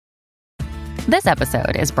This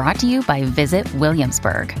episode is brought to you by Visit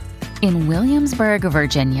Williamsburg. In Williamsburg,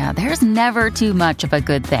 Virginia, there's never too much of a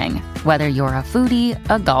good thing. Whether you're a foodie,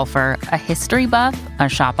 a golfer, a history buff, a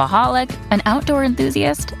shopaholic, an outdoor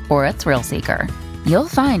enthusiast, or a thrill seeker, you'll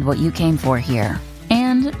find what you came for here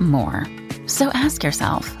and more. So ask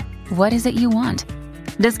yourself, what is it you want?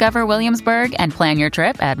 Discover Williamsburg and plan your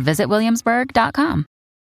trip at visitwilliamsburg.com.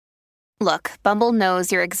 Look, Bumble knows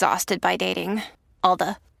you're exhausted by dating. All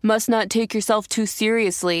the must not take yourself too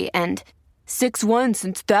seriously and 6'1"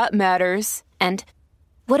 since that matters. And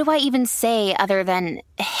what do I even say other than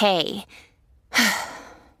hey?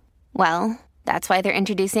 Well, that's why they're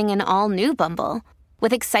introducing an all-new Bumble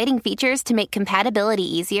with exciting features to make compatibility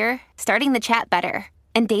easier, starting the chat better,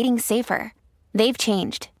 and dating safer. They've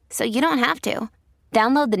changed, so you don't have to.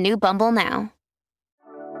 Download the new Bumble now.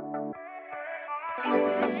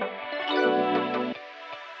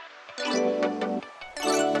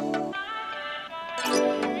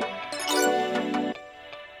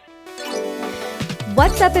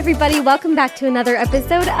 What's up, everybody? Welcome back to another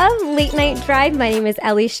episode of Late Night Drive. My name is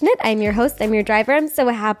Ellie Schnitt. I'm your host. I'm your driver. I'm so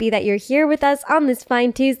happy that you're here with us on this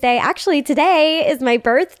fine Tuesday. Actually, today is my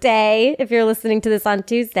birthday, if you're listening to this on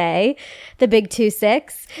Tuesday, the big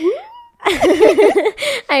 2-6.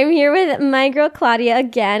 I'm here with my girl Claudia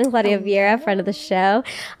again, Claudia Vieira, friend of the show.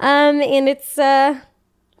 And it's, well,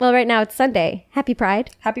 right now it's Sunday. Happy Pride.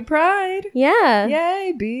 Happy Pride. Yeah.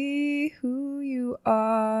 Yay, be who you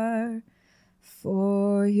are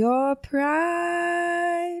for your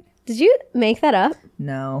pride. Did you make that up?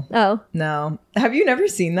 No. Oh. No. Have you never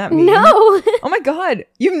seen that meme? No. Oh my God.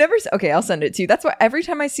 You've never okay, I'll send it to you. That's why every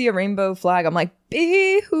time I see a rainbow flag, I'm like,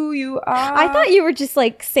 be who you are. I thought you were just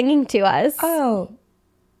like singing to us. Oh.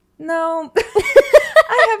 No.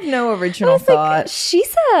 I have no original thought. Like,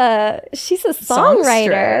 she's a songwriter.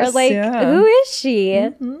 Songstress, like, yeah. Who is she?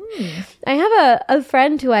 Mm-hmm. I have a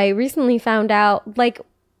friend who I recently found out, like,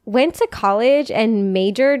 went to college and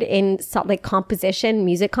majored in like composition,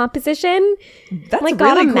 music composition. That's like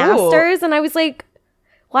really got a cool. master's, and I was like,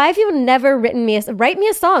 why have you never written me write me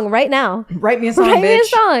a song right now? Write me a song, Write me a bitch.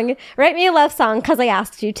 song. Write me a love song because I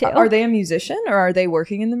asked you to. Are they a musician or are they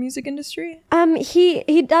working in the music industry?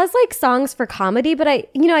 He does like songs for comedy, but I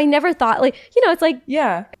never thought like, it's like,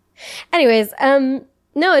 Yeah. anyways,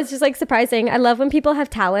 no, it's just like surprising. I love when people have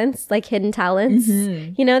talents, like hidden talents,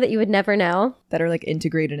 that you would never know. That are like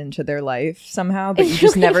integrated into their life somehow, but you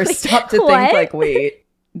just never stop to think like, wait,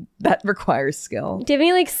 that requires skill. Do you have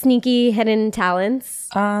any like sneaky hidden talents?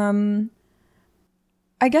 I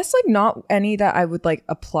guess like not any that I would like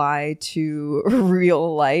apply to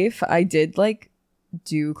real life. I did like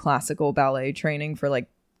do classical ballet training for like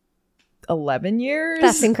 11 years.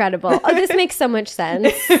 That's incredible. Oh, this makes so much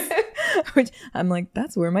sense. Which I'm like,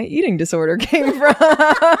 that's where my eating disorder came from.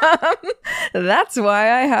 That's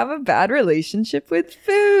why I have a bad relationship with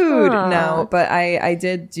food. Aww. No, but I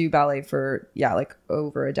did do ballet for, like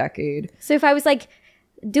over a decade. So if I was like,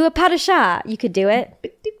 do a pas de chat, you could do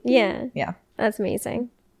it. Yeah. Yeah. That's amazing.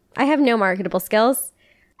 I have no marketable skills.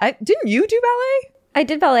 Didn't you do ballet? I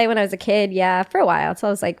did ballet when I was a kid, for a while. Until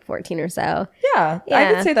I was like 14 or so. Yeah.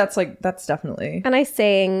 I would say that's definitely. And I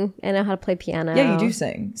sing. I know how to play piano. Yeah, you do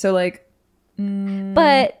sing. So like.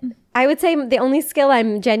 But I would say the only skill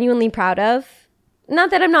I'm genuinely proud of,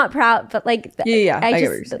 not that I'm not proud, but like. I get what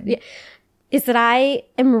you're saying. Is that I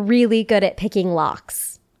am really good at picking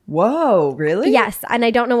locks. Whoa, really? Yes, and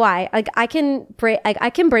I don't know why. Like I can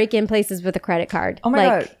break in places with a credit card. Oh my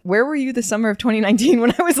God. Where were you the summer of 2019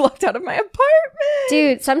 when I was locked out of my apartment?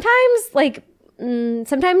 Dude, sometimes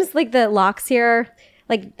the locks here,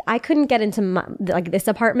 like I couldn't get into like this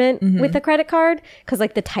apartment with a credit card because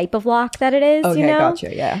like the type of lock that it is, Okay,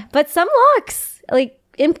 gotcha, yeah. But some locks, like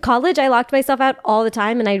in college, I locked myself out all the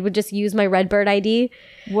time and I would just use my Redbird ID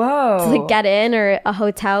Whoa. to like get in, or a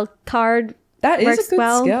hotel card. That is a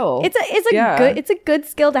good skill. It's a good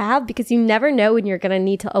skill to have because you never know when you're going to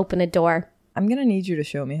need to open a door. I'm going to need you to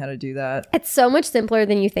show me how to do that. It's so much simpler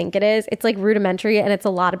than you think it is. It's like rudimentary and it's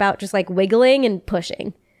a lot about just like wiggling and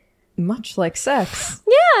pushing. Much like sex.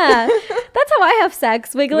 Yeah. That's how I have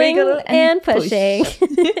sex, wiggling and pushing.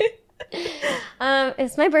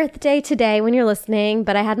 It's my birthday today when you're listening,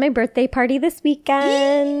 but I had my birthday party this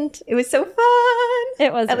weekend. It was so fun.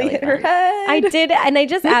 It was Ellie really hit fun. her head. I did, and I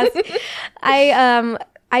just asked.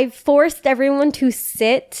 I forced everyone to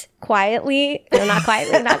sit quietly. No, not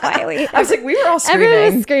quietly, not quietly. I was like, we were all screaming.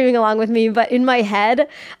 Everyone was screaming along with me, but in my head,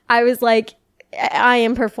 I was like, I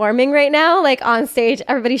am performing right now, like on stage.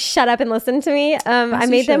 Everybody shut up and listen to me. I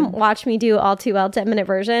made them watch me do All Too Well 10-minute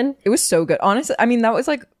version. It was so good. Honestly, I mean, that was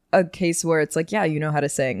like a case where it's like, yeah, you know how to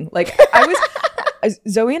sing. Like I was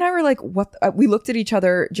Zoe and I were like, what? We looked at each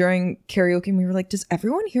other during karaoke and we were like, does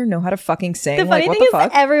everyone here know how to fucking sing? The funny like, what thing the is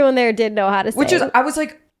fuck? everyone there did know how to sing. Which is, I was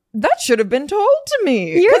like, that should have been told to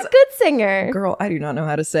me. You're a good singer. Girl, I do not know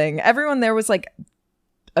how to sing. Everyone there was like,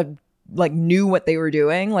 knew what they were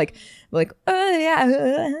doing. Like, oh yeah,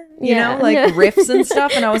 you know, like riffs and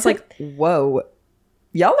stuff. And I was like, whoa,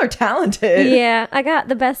 y'all are talented. Yeah, I got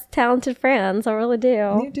the best talented friends. I really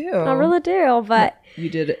do. You do. I really do. But you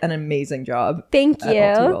did an amazing job. Thank you.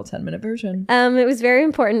 At All Too Well 10-minute version. It was very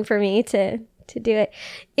important for me to do it.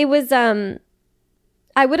 It was I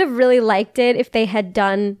would have really liked it if they had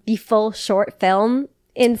done the full short film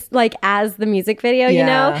in like as the music video, you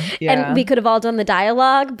know? Yeah. And we could have all done the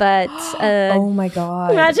dialogue, but oh my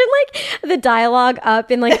God. imagine like the dialogue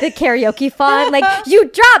up in like the karaoke font, like you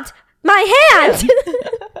dropped my hand. I don't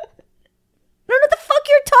know what the fuck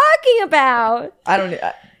you're talking about.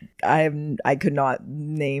 I could not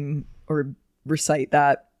name or recite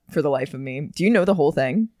that for the life of me. Do you know the whole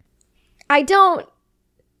thing? I don't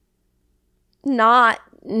not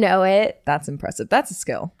know it. That's impressive. That's a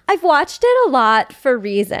skill. I've watched it a lot for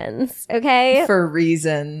reasons, okay? For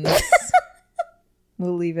reasons.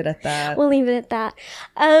 We'll leave it at that.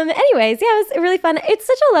 Anyways, yeah, it was really fun. It's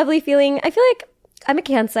such a lovely feeling. I feel like I'm a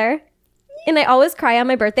Cancer. And I always cry on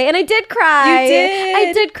my birthday. And I did cry. You did?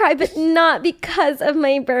 I did cry, but not because of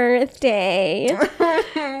my birthday.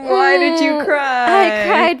 Why did you cry? I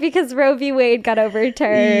cried because Roe v. Wade got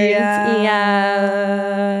overturned. Yeah.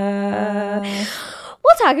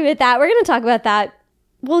 We'll talk about that. We're going to talk about that.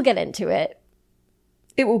 We'll get into it.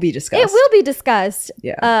 It will be discussed. It will be discussed.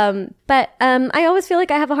 Yeah. But I always feel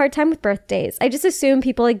like I have a hard time with birthdays. I just assume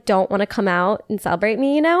people like don't want to come out and celebrate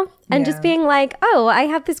me, you know? And just being like, oh, I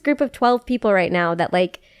have this group of 12 people right now that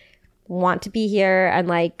like want to be here and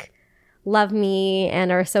like love me and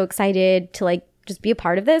are so excited to like just be a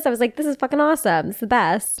part of this. I was like, this is fucking awesome. It's the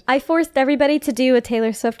best. I forced everybody to do a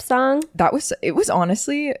Taylor Swift song. It was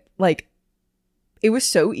honestly like, it was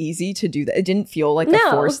so easy to do that. It didn't feel like a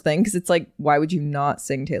forced thing because it's like, why would you not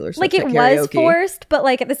sing Taylor Swift? Like it was forced, but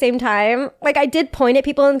like at the same time, like I did point at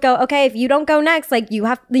people and go, okay, if you don't go next, like you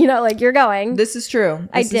have, you know, like you're going. This is true.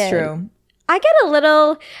 This is true.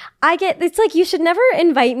 It's like you should never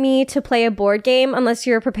invite me to play a board game unless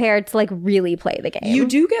you're prepared to like really play the game. You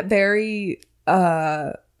do get very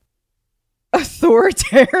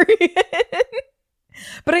authoritarian.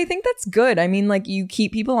 But I think that's good. I mean, like you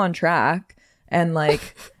keep people on track. And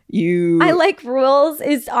like I like rules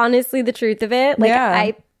is honestly the truth of it. Like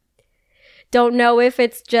I don't know if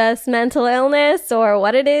it's just mental illness or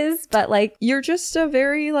what it is, but like you're just a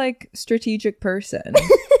very like strategic person.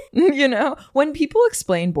 You know, when people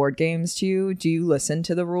explain board games to you, do you listen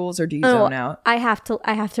to the rules or do you zone out? I have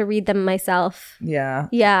to read them myself. Yeah.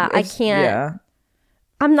 Yeah, I can't. Yeah.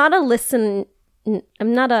 I'm not a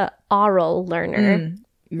oral learner.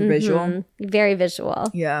 You're visual? Mm-hmm. Very visual.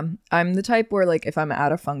 Yeah. I'm the type where like if I'm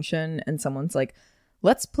at a function and someone's like,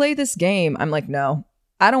 let's play this game. I'm like, no,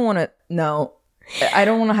 I don't want to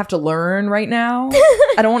have to learn right now.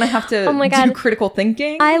 I don't want to have to do critical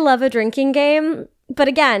thinking. I love a drinking game. But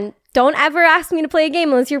again, don't ever ask me to play a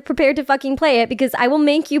game unless you're prepared to fucking play it because I will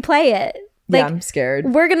make you play it. Like, yeah, I'm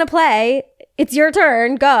scared. We're going to play. It's your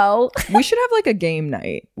turn. Go. We should have like a game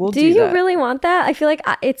night. We'll do that. Do you that. really want that? I feel like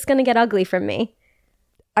it's going to get ugly from me.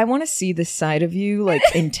 I want to see this side of you like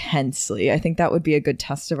intensely. I think that would be a good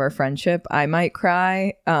test of our friendship. I might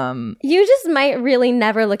cry. You just might really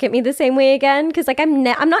never look at me the same way again because like I'm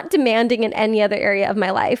not demanding in any other area of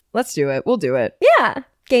my life. Let's do it. We'll do it. Yeah.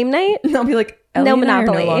 Game night. And I'll be like, Ellie no and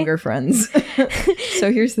Monopoly. I are no longer friends. So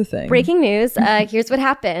here's the thing. Breaking news. Here's what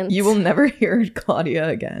happened. You will never hear Claudia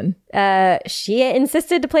again. She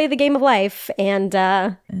insisted to play the game of life, and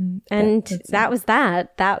that was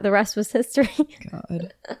that. The rest was history.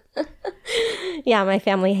 God. Yeah, my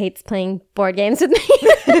family hates playing board games with me.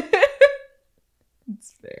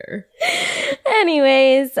 It's fair.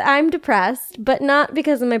 Anyways, I'm depressed, but not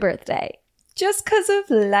because of my birthday. Just because of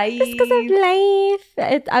life.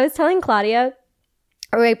 I was telling Claudia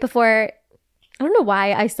right before, I don't know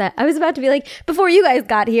why I was about to be like, before you guys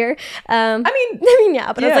got here. I mean,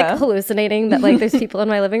 yeah, but I was like hallucinating that like there's people in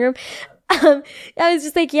my living room. I was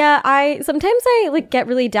just like, sometimes I like get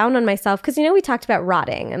really down on myself because, you know, we talked about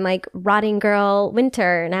rotting and like rotting girl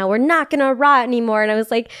winter. Now we're not going to rot anymore. And I was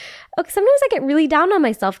like, okay, sometimes I get really down on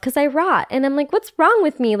myself because I rot. And I'm like, what's wrong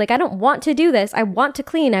with me? Like, I don't want to do this. I want to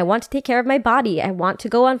clean. I want to take care of my body. I want to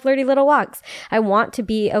go on flirty little walks. I want to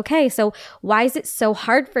be okay. So why is it so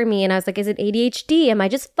hard for me? And I was like, is it ADHD? Am I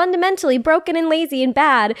just fundamentally broken and lazy and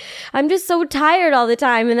bad? I'm just so tired all the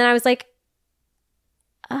time. And then I was like,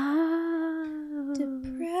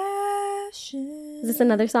 depression. Is this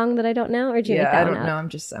another song that I don't know, or did you make that I one don't up? know. I'm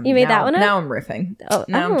just You made that one up? Now I'm riffing.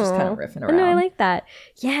 Now I'm just kind of riffing around. Oh, no, I like that.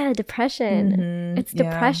 Yeah, depression. It's yeah.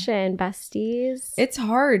 depression, besties. It's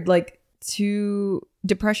hard. Like,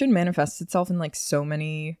 depression manifests itself in like so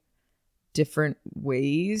many different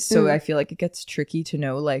ways. So I feel like it gets tricky to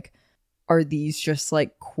know, like, are these just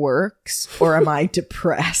like quirks or am I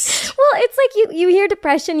depressed? Well, it's like you hear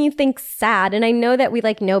depression, you think sad. And I know that we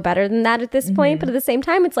like know better than that at this point. But at the same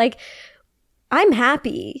time, it's like, I'm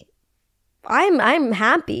happy. I'm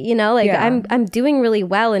happy, you know, like I'm doing really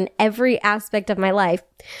well in every aspect of my life.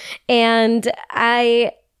 And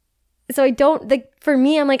for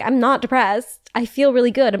me, I'm like, I'm not depressed. I feel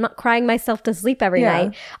really good. I'm not crying myself to sleep every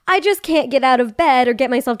night. I just can't get out of bed or get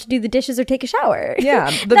myself to do the dishes or take a shower. Yeah.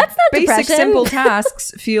 The That's not basic depression. simple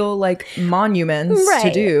tasks feel like monuments to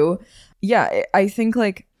do. Yeah. I think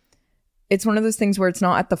like it's one of those things where it's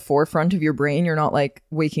not at the forefront of your brain. You're not like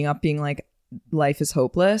waking up being like, life is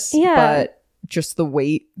hopeless. Yeah. But just the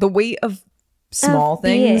weight of small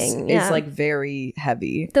things being, is like very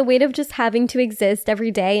heavy. The weight of just having to exist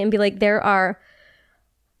every day and be like, there are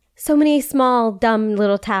so many small, dumb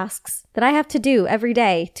little tasks that I have to do every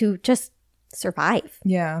day to just survive.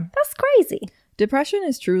 Yeah. That's crazy. Depression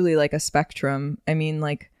is truly like a spectrum. I mean,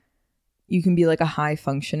 like, you can be like a high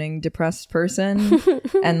functioning depressed person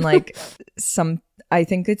and like I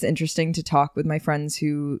think it's interesting to talk with my friends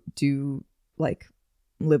who do like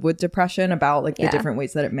live with depression about like the different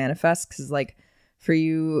ways that it manifests, because like for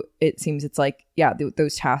you it seems it's like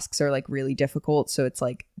those tasks are like really difficult, so it's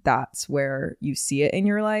like that's where you see it in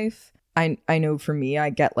your life. I know for me, I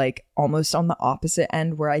get like almost on the opposite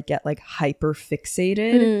end where I get like hyper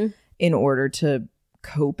fixated in order to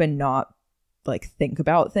cope and not like think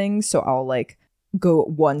about things. So I'll like go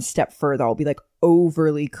one step further. I'll be like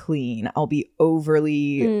overly clean. I'll be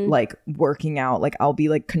overly like working out. Like I'll be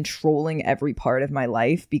like controlling every part of my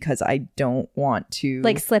life because I don't want to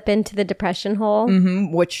like slip into the depression hole.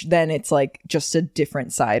 Which then it's like just a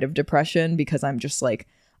different side of depression, because I'm just like,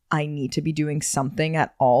 I need to be doing something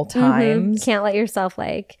at all times. Can't let yourself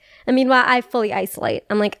like, I mean, well, I fully isolate.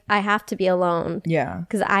 I'm like, I have to be alone. Yeah.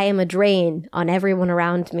 Because I am a drain on everyone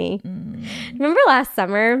around me. Remember last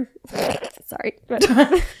summer? Sorry.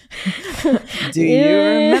 Do you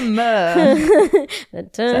remember?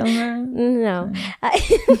 No.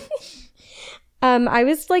 I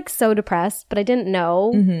was like so depressed, but I didn't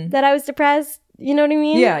know that I was depressed. You know what I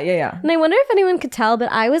mean? Yeah. And I wonder if anyone could tell,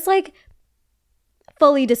 but I was like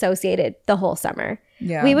fully dissociated the whole summer.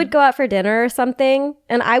 Yeah. We would go out for dinner or something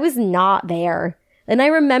and I was not there. And I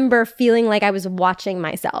remember feeling like I was watching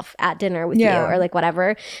myself at dinner with you or like whatever.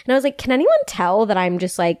 And I was like, can anyone tell that I'm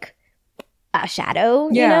just like a shadow,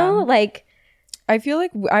 you know? Like, I feel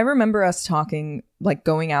like I remember us talking, like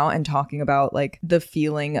going out and talking about like the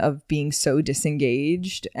feeling of being so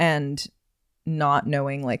disengaged and not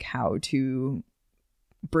knowing like how to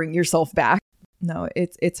bring yourself back. No,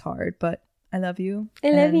 it's hard, but I love you. I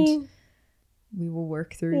love you. We will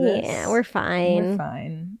work through this. Yeah, we're fine. We're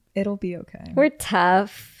fine. It'll be okay. We're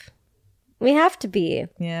tough. We have to be.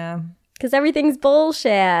 Yeah. Because everything's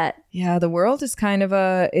bullshit. Yeah, the world is kind of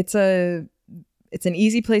it's an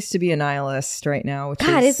easy place to be a nihilist right now. Which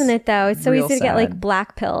God, isn't it though? It's so easy to get like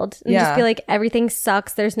black pilled and just be like, everything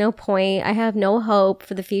sucks. There's no point. I have no hope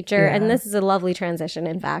for the future. Yeah. And this is a lovely transition,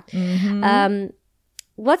 in fact.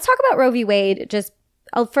 Let's talk about Roe v. Wade just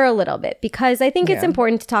for a little bit, because I think it's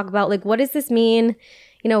important to talk about like, what does this mean?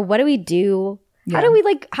 You know, what do we do? How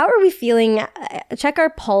are we feeling? Check our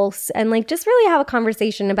pulse and like just really have a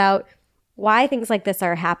conversation about why things like this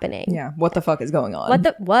are happening. Yeah. What the fuck is going on?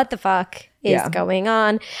 What the fuck is going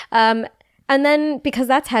on? And then because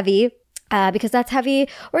that's heavy, we're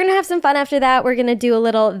going to have some fun after that. We're going to do a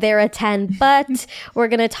little there a 10, but we're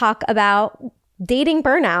going to talk about dating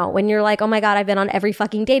burnout, when you're like, oh my God, I've been on every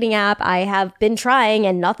fucking dating app. I have been trying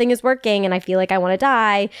and nothing is working and I feel like I want to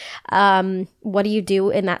die. What do you do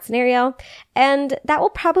in that scenario? And that will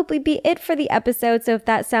probably be it for the episode. So if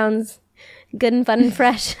that sounds good and fun and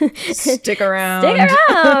fresh, stick around.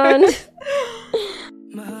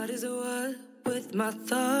 My heart is at war with my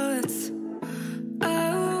thoughts.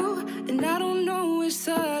 Oh, and I don't know which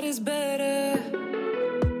side is better.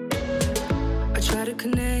 I try to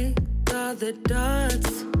connect all the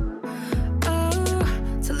dots.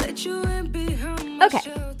 Oh, to let you in behind my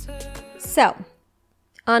shelter. So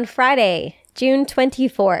on Friday, June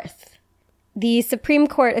 24th, the Supreme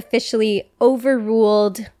Court officially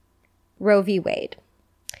overruled Roe v. Wade.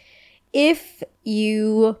 If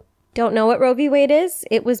you don't know what Roe v. Wade is,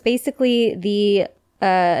 it was basically the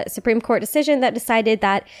Supreme Court decision that decided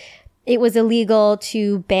that it was illegal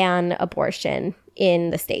to ban abortion in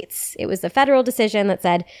the states. It was a federal decision that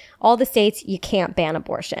said all the states, you can't ban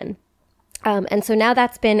abortion. And so now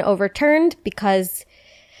that's been overturned because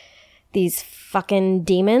these fucking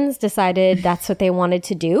demons decided that's what they wanted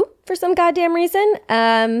to do for some goddamn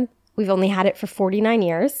reason. We've only had it for 49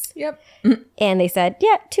 years. Yep. And they said,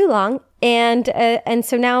 yeah, too long. And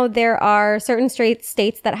so now there are certain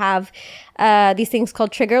states that have these things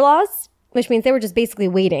called trigger laws, which means they were just basically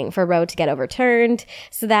waiting for Roe to get overturned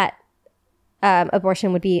so that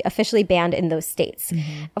abortion would be officially banned in those states.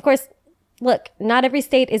 Of course, look, not every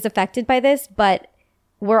state is affected by this, but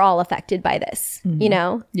we're all affected by this, you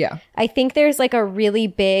know? Yeah. I think there's like a really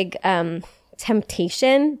big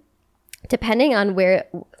temptation, depending on where,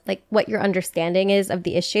 like what your understanding is of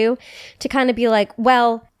the issue, to kind of be like,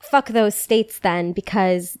 well, fuck those states then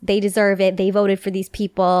because they deserve it. They voted for these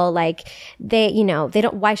people. Like they, you know, they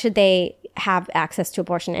don't, why should they have access to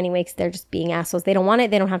abortion anyway? Because they're just being assholes. They don't want it.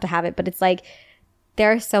 They don't have to have it. But it's like,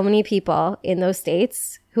 there are so many people in those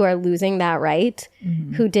states who are losing that right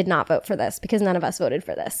who did not vote for this because none of us voted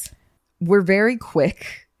for this. We're very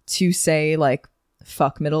quick to say like,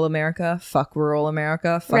 fuck middle America, fuck rural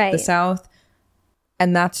America, fuck the South.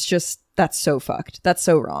 And that's so fucked. That's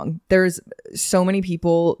so wrong. There's so many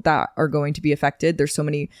people that are going to be affected. There's so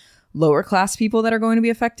many lower class people that are going to be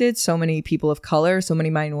affected. So many people of color, so many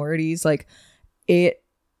minorities. Like it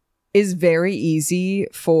is very easy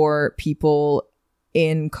for people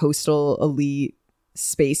in coastal elite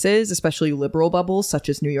spaces, especially liberal bubbles such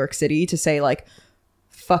as New York City, to say like,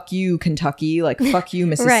 fuck you, Kentucky, like fuck you,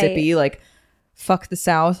 Mississippi, like fuck the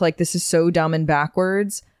South. Like this is so dumb and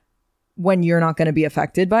backwards. When you're not going to be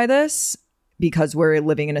affected by this because we're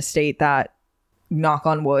living in a state that, knock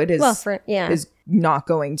on wood, is not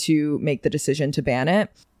going to make the decision to ban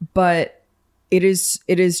it. But it is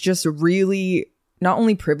just really not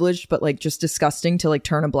only privileged, but like just disgusting to like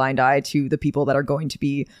turn a blind eye to the people that are going to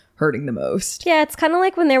be hurting the most. Yeah, it's kind of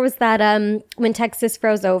like when there was that when Texas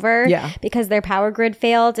froze over because their power grid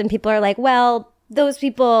failed and people are like, well, those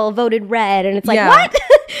people voted red, and it's like, what?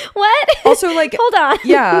 What? Also, like, hold on.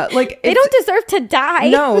 Yeah, like they don't deserve to die.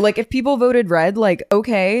 No, like if people voted red, like,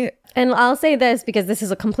 okay. And I'll say this because this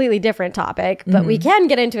is a completely different topic, but we can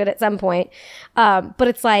get into it at some point. But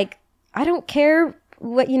it's like, I don't care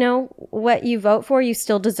what you vote for. You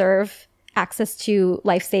still deserve access to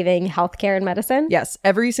life-saving healthcare and medicine. Yes,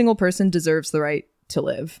 every single person deserves the right to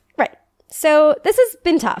live. Right. So this has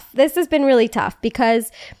been tough. This has been really tough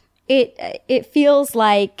because it feels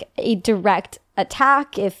like a direct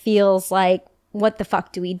attack. It feels like, what the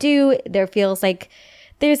fuck do we do? There feels like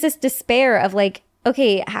there's this despair of like,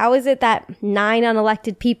 okay, how is it that 9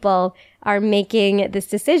 unelected people are making this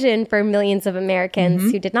decision for millions of Americans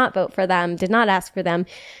who did not vote for them, did not ask for them?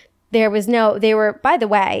 They were, by the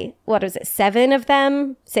way, what was it?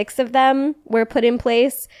 6 of them were put in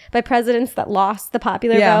place by presidents that lost the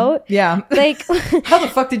popular vote. Yeah. Like, how the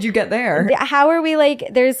fuck did you get there? How are we like,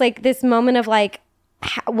 there's like this moment of like,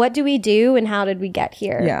 what do we do and how did we get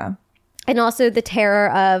here? Yeah. And also the terror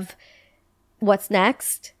of what's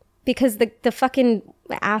next, because the fucking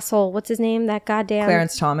asshole, what's his name? That goddamn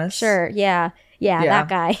Clarence Thomas. Sure. Yeah, that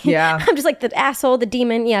guy. Yeah. I'm just like the asshole, the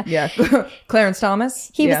demon. Yeah. Yeah. Clarence Thomas.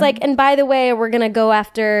 He was like, and by the way, we're going to go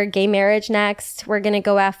after gay marriage next. We're going to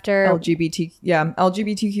go after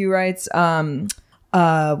LGBTQ rights.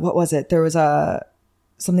 What was it? There was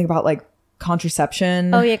something about like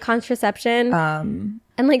contraception. Oh yeah, contraception. And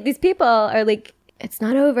like these people are like, it's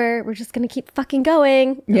not over. We're just going to keep fucking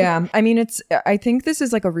going. Yeah. I mean, I think this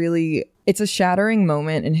is like it's a shattering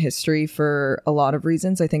moment in history for a lot of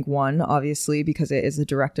reasons. I think one, obviously, because it is a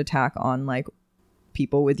direct attack on like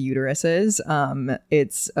people with uteruses.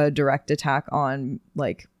 It's a direct attack on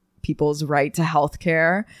like people's right to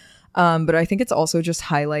healthcare. But I think it's also just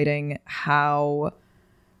highlighting how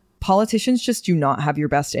politicians just do not have your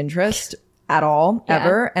best interest at all,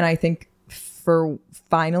 ever. And I think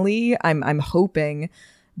finally, I'm hoping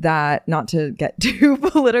that, not to get too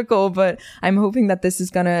political, but I'm hoping that this is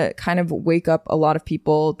going to kind of wake up a lot of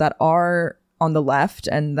people that are on the left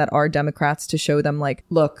and that are Democrats, to show them like,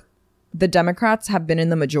 look, the Democrats have been in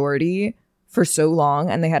the majority for so long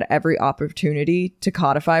and they had every opportunity to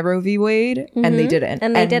codify Roe v. Wade and they didn't.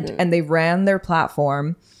 And they didn't. And they ran their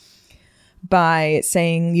platform by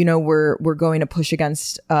saying, we're going to push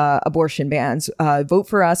against abortion bans. Vote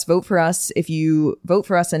for us. If you vote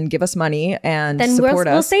for us and give us money and then support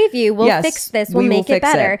us, we'll save you. We'll fix this. We'll make it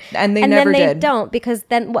better. And they never did. Don't, because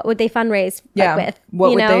then what would they fundraise with?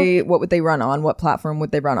 What would they run on? What platform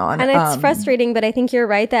would they run on? And it's frustrating, but I think you're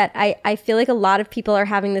right that I feel like a lot of people are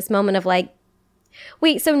having this moment of like,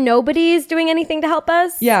 Wait, so nobody's doing anything to help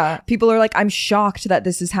us? Yeah. People are like, I'm shocked that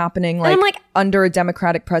this is happening like, I'm like, under a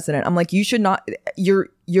Democratic president. I'm like, you should not.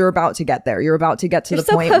 You're about to get there. You're about to get to the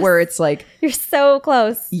so point close. where it's like, you're so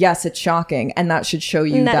close. yes, it's shocking. And that should show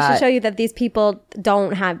you And that that should show you that these people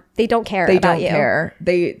don't care they about don't you. care.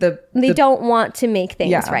 They don't want to make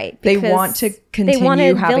things right. They because want to they want a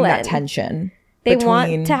continue having that villain. tension. They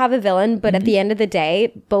want to have a villain, but at the end of the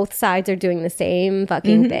day, both sides are doing the same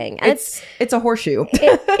fucking thing. And It's a horseshoe.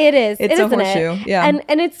 it is. It's a horseshoe. Yeah.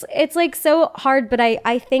 And it's like so hard, but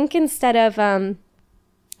I think instead of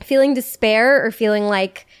feeling despair or feeling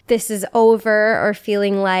like this is over or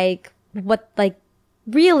feeling like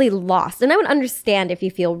really lost. And I would understand if you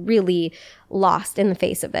feel really lost in the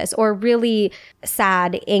face of this or really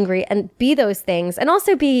sad, angry, and be those things. And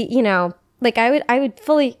also be, like I would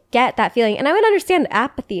fully get that feeling. And I would understand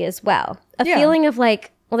apathy as well. A feeling of like,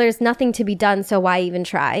 well, there's nothing to be done, so why even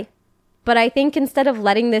try? But I think instead of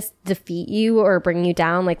letting this defeat you or bring you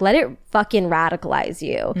down, like let it fucking radicalize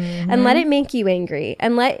you and let it make you angry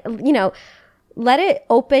and let it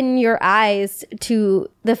open your eyes to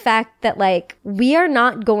the fact that like we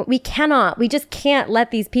just can't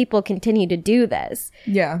let these people continue to do this.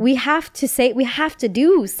 Yeah. We have to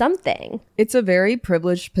do something. It's a very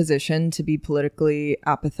privileged position to be politically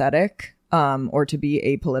apathetic. Or to be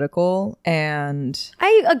apolitical. And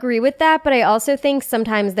I agree with that, but I also think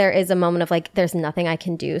sometimes there is a moment of like, there's nothing I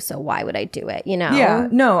can do, so why would I do it, Yeah,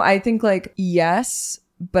 no, I think like, yes,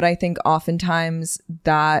 but I think oftentimes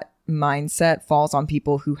that mindset falls on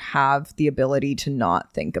people who have the ability to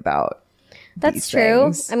not think about That's these true.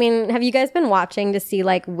 things. I mean, have you guys been watching to see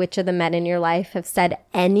like which of the men in your life have said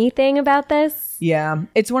anything about this? Yeah,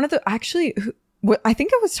 it's one of the I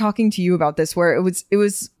think I was talking to you about this where it was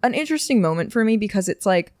an interesting moment for me because it's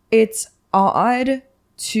like, it's odd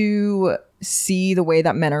to see the way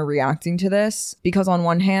that men are reacting to this because on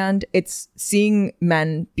one hand, it's seeing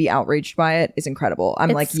men be outraged by it is incredible. I'm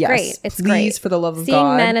like, yes, great. It's please, great. for the love of Seeing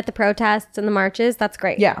God. men at the protests and the marches, that's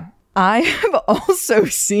great. Yeah. I have also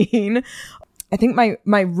seen, I think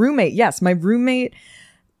my roommate,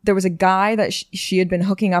 there was a guy that she had been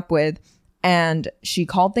hooking up with and she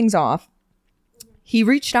called things off. He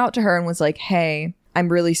reached out to her and was like, hey, I'm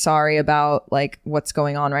really sorry about like what's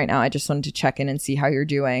going on right now. I just wanted to check in and see how you're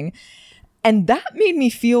doing. And that made me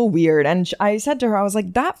feel weird. And I said to her, I was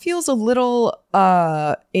like, that feels a little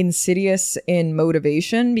insidious in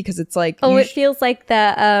motivation because it's like, it feels like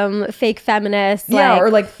the fake feminist. Yeah, or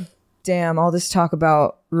like, damn, all this talk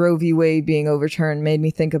about Roe v. Wade being overturned made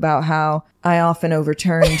me think about how I often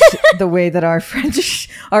overturned the way that our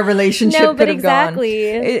relationship could have gone.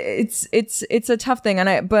 It's a tough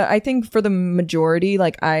thing, but I think for the majority,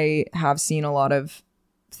 like I have seen a lot of,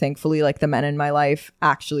 thankfully, like the men in my life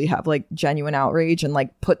actually have like genuine outrage and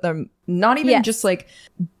like put them not even just like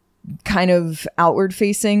kind of outward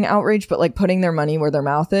facing outrage, but like putting their money where their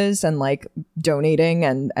mouth is and like donating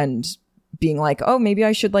and being like, oh, maybe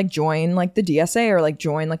I should like join like the DSA or like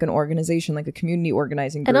join like an organization, like a community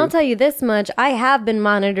organizing group. And I'll tell you this much, I have been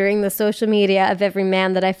monitoring the social media of every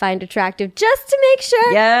man that I find attractive just to make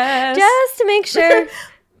sure. Yes. Just to make sure.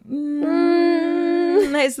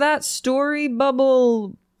 Is that story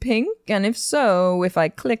bubble pink? And if so, if I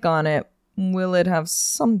click on it, will it have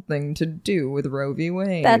something to do with Roe v.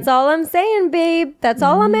 Wade? That's all I'm saying, babe. That's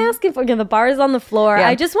all I'm asking for. The bar is on the floor. Yeah.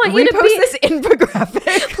 I just want you to repost this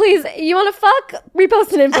infographic. Please, you want to fuck?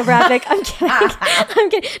 Repost an infographic. I'm kidding. I'm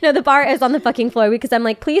kidding. No, the bar is on the fucking floor because I'm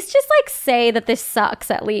like, please just like say that this sucks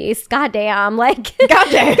at least. Goddamn. Like,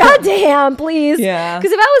 goddamn, please. Yeah.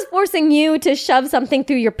 Because if I was forcing you to shove something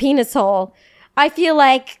through your penis hole, I feel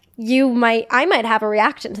like I might have a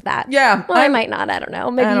reaction to that. Yeah. Well, I might not. I don't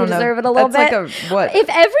know. Maybe you deserve it a little That's bit. like If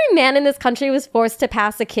every man in this country was forced to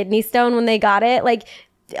pass a kidney stone when they got it, like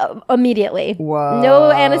immediately. Whoa.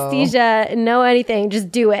 No anesthesia, no anything.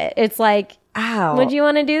 Just do it. It's like, ow. would you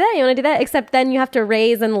want to do that? You want to do that? Except then you have to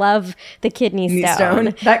raise and love the kidney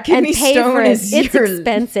stone. That kidney and pay stone for it. is It's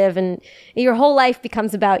expensive, and your whole life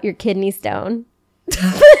becomes about your kidney stone.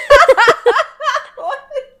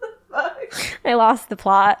 I lost the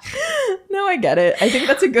plot. No, I get it. I think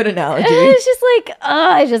that's a good analogy. It's just like,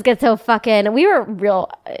 I just get so fucking. I'm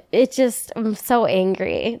so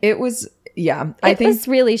angry. It was, yeah. It was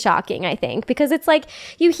really shocking, I think, because it's like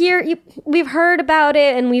we've heard about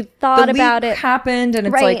it and we've thought about it. Happened and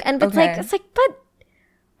it's right. like, And but okay. but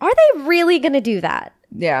are they really going to do that?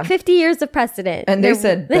 Yeah. 50 years of precedent. And they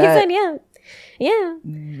said, yeah.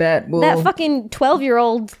 Bet we'll. That fucking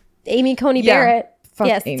 12-year-old Amy Coney Barrett. Fuck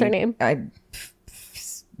yes, Amy. that's her name.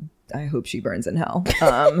 I hope she burns in hell.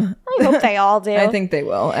 I hope they all do. I think they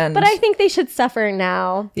will. But I think they should suffer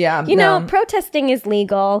now. Yeah. You know, protesting is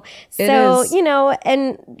legal. It So, is. you know,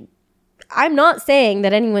 and I'm not saying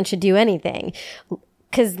that anyone should do anything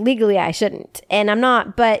because legally I shouldn't. And I'm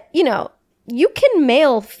not, but, you know, you can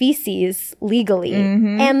mail feces legally,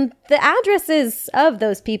 and the addresses of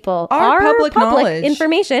those people are public knowledge.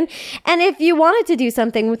 information. And if you wanted to do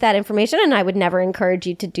something with that information, and I would never encourage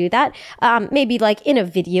you to do that, maybe like in a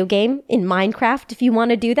video game, in Minecraft, if you want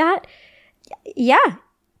to do that, yeah.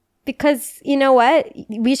 Because you know what?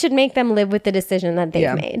 We should make them live with the decision that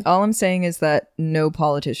they've made. All I'm saying is that no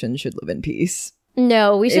politician should live in peace.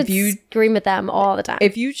 No, we should scream at them all the time.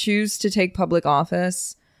 If you choose to take public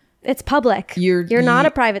office, it's public. You're not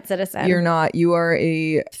a private citizen. You're not. You are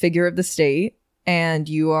a figure of the state, and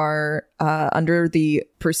you are under the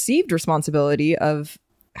perceived responsibility of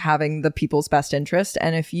having the people's best interest.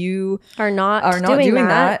 And if you are not doing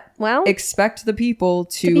that, well, expect the people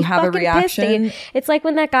to have a reaction. Pissy. It's like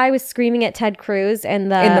when that guy was screaming at Ted Cruz in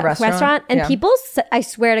the restaurant, and people, I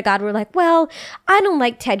swear to God, were like, "Well, I don't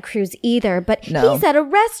like Ted Cruz either, but he's at a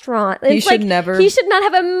restaurant. He should not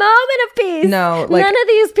have a moment of peace. No, like, none of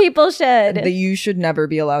these people should. You should never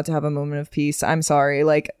be allowed to have a moment of peace. I'm sorry,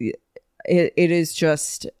 like it is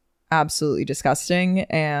just absolutely disgusting.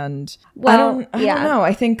 And I don't know.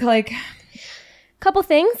 I think like couple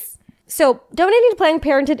things. So donating to Planned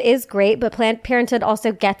Parenthood is great, but Planned Parenthood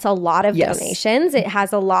also gets a lot of donations. It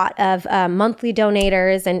has a lot of monthly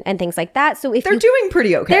donators and things like that. So if they're doing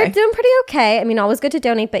pretty okay. They're doing pretty okay. I mean, always good to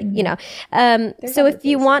donate, but you know. So if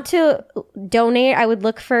you want to donate, I would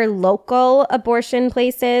look for local abortion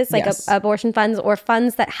places, like abortion funds or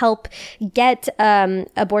funds that help get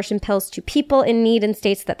abortion pills to people in need in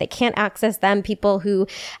states that they can't access them, people who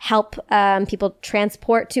help people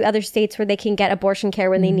transport to other states where they can get abortion care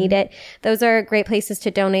when they need it. Those are great places to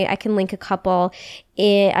donate. I can link a couple.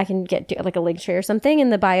 I can get like a link tree or something in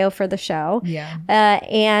the bio for the show. Yeah.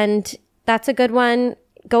 And that's a good one.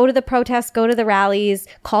 Go to the protests, go to the rallies,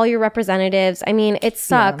 call your representatives. I mean, it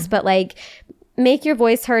sucks, but like, make your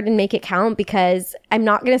voice heard and make it count, because I'm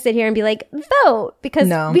not going to sit here and be like, vote, because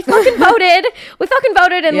we fucking voted. We fucking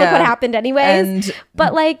voted and look what happened anyways. And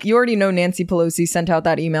but like, you already know Nancy Pelosi sent out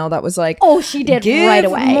that email that was like, oh, she did right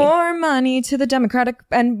away. Give more money to the Democratic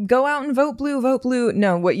and go out and vote blue, vote blue.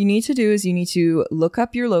 No, what you need to do is you need to look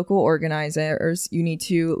up your local organizers. You need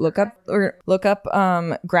to look up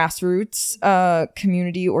grassroots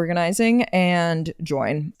community organizing and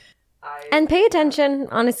join. And pay attention,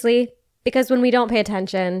 honestly. Because when we don't pay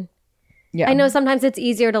attention, I know sometimes it's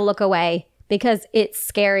easier to look away because it's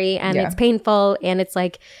scary and it's painful and it's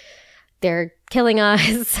like they're killing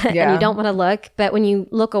us and you don't want to look. But when you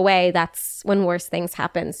look away, that's when worse things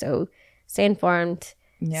happen. So stay informed,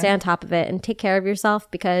 stay on top of it, and take care of yourself,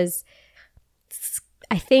 because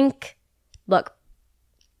I think, look,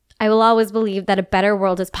 I will always believe that a better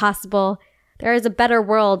world is possible. There is a better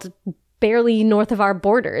world barely north of our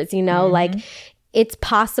borders, you know, like it's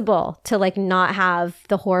possible to like not have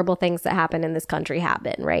the horrible things that happen in this country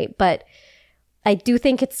happen, right? But I do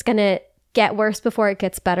think it's going to get worse before it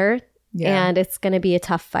gets better. And it's going to be a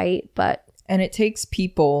tough fight, and it takes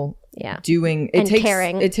people caring.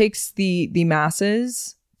 It takes the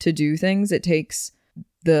masses to do things. It takes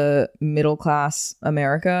the middle class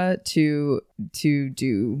America to do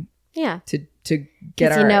to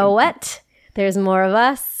get our, you know what? There's more of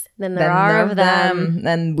us than there are of them.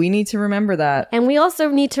 And we need to remember that. And we also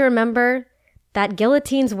need to remember that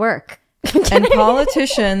guillotines work. And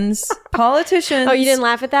politicians. Oh, you didn't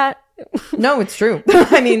laugh at that? No, it's true.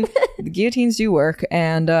 I mean, the guillotines do work.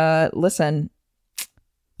 And listen,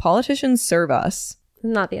 politicians serve us.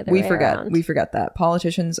 Not the other way around. We forget that.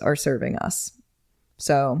 Politicians are serving us.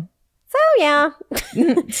 So yeah.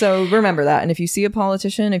 So remember that. And if you see a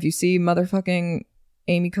politician, if you see motherfucking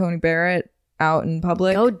Amy Coney Barrett out in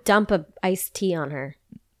public, go dump a iced tea on her.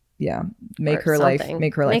 Yeah, make her life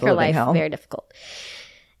hell. Very difficult.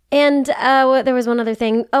 And there was one other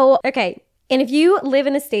thing. Oh, okay. And if you live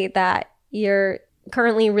in a state that you're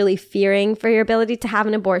currently really fearing for your ability to have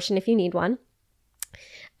an abortion, if you need one,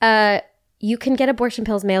 you can get abortion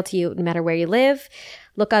pills mailed to you no matter where you live.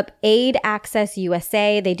 Look up Aid Access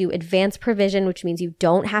USA. They do advanced provision, which means you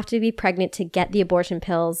don't have to be pregnant to get the abortion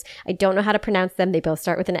pills. I don't know how to pronounce them. They both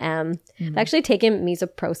start with an M. I've actually taken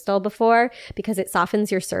misoprostol before because it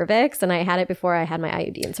softens your cervix, and I had it before I had my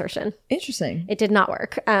IUD insertion. Interesting. It did not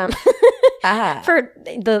work for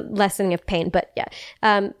the lessening of pain, but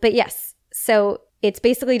but yes. So it's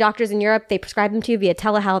basically doctors in Europe. They prescribe them to you via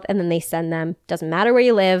telehealth, and then they send them. Doesn't matter where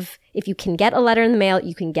you live. If you can get a letter in the mail,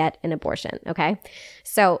 you can get an abortion, okay?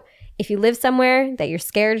 So if you live somewhere that you're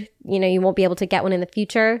scared, you won't be able to get one in the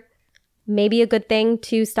future, maybe a good thing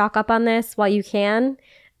to stock up on this while you can.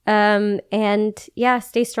 And yeah,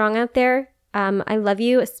 stay strong out there. I love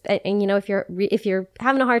you. And if you're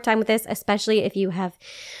having a hard time with this, especially if you have,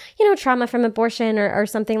 trauma from abortion or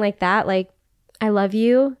something like that, like, I love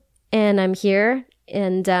you and I'm here.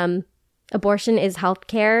 And abortion is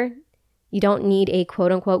healthcare. You don't need a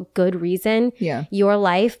quote unquote good reason. Yeah. Your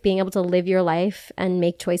life, being able to live your life and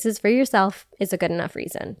make choices for yourself is a good enough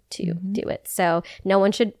reason to do it. So no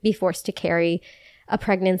one should be forced to carry a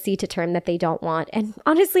pregnancy to term that they don't want. And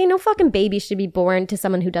honestly, no fucking baby should be born to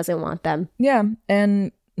someone who doesn't want them. Yeah.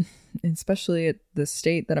 And especially at the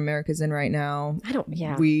state that America's in right now,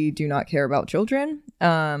 we do not care about children.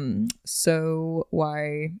 So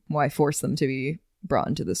why force them to be brought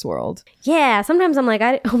into this world? Yeah, sometimes I'm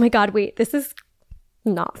like, oh my God, wait, this is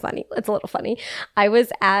not funny. It's a little funny. I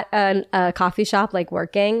was at a coffee shop, like,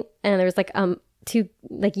 working, and there was like two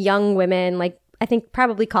like young women, like, I think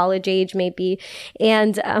probably college age maybe,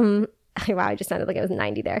 and wow, I just sounded like I was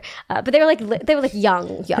 90 there. But they were like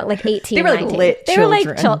young, like 18. They were like 19. lit They children.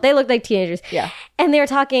 were like they looked like teenagers. Yeah. And they were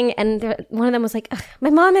talking, and one of them was like, my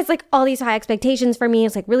mom has like all these high expectations for me.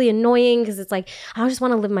 It's like really annoying because it's like, I just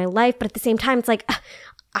want to live my life, but at the same time, it's like,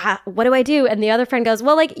 what do I do? And the other friend goes,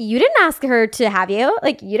 well, like, you didn't ask her to have you.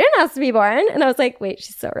 Like, you didn't ask to be born. And I was like, wait,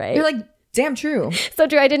 she's so right. You're like, damn true. So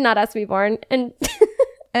true. I did not ask to be born. And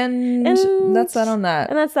that's that on that.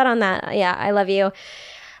 And that's that on that. Yeah, I love you.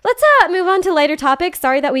 Let's move on to lighter topics.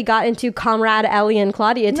 Sorry that we got into Comrade Ellie and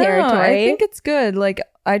Claudia territory. No, I think it's good. Like,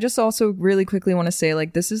 I just also really quickly want to say,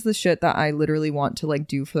 like, this is the shit that I literally want to, like,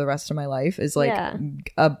 do for the rest of my life is, like,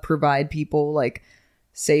 provide people, like,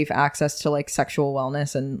 safe access to, like, sexual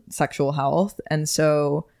wellness and sexual health. And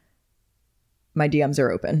so my DMs are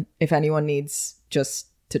open if anyone needs just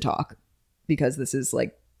to talk, because this is,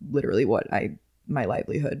 like, literally my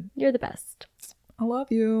livelihood. You're the best. I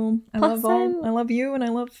love you. I love you, and I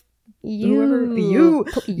love you.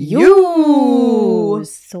 You.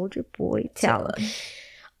 Soldier Boy Talent.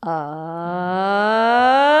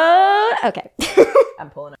 Okay.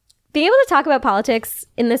 I'm pulling up. Being able to talk about politics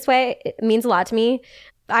in this way, it means a lot to me.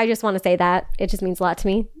 I just want to say that. It just means a lot to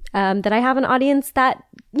me. That I have an audience that,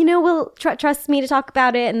 will trust me to talk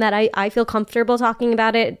about it, and that I feel comfortable talking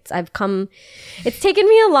about it. It's taken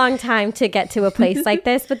me a long time to get to a place like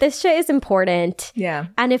this, but this shit is important. Yeah.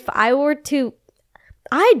 And if I were to,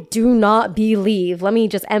 I do not believe, let me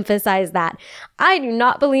just emphasize that, I do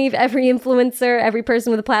not believe every influencer, every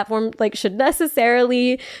person with a platform, like, should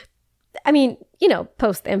necessarily,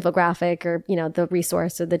 post the infographic or, the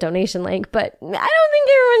resource or the donation link, but I don't think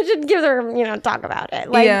everyone should give their, talk about it.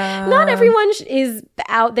 Like, not everyone is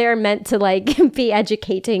out there meant to, like, be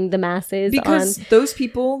educating the masses. Because those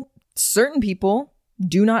people, certain people,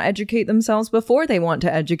 do not educate themselves before they want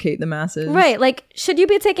to educate the masses. Right. Like, should you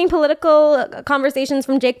be taking political conversations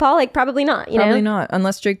from Jake Paul? Like, probably not, Probably not.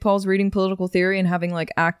 Unless Jake Paul's reading political theory and having, like,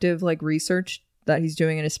 active, like, research that he's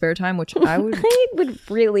doing in his spare time, which I would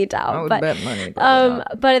really doubt. I would bet money.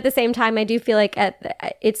 But at the same time, I do feel like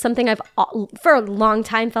it's something I've for a long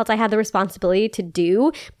time felt I had the responsibility to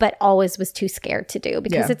do, but always was too scared to do,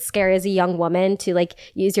 because it's scary as a young woman to, like,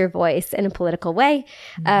 use your voice in a political way.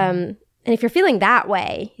 And if you're feeling that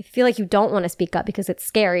way, if you feel like you don't want to speak up because it's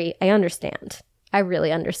scary, I understand. I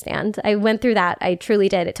really understand. I went through that. I truly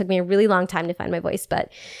did. It took me a really long time to find my voice,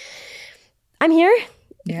 but I'm here.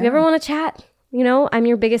 If you ever want to chat, I'm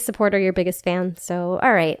your biggest supporter, your biggest fan. So,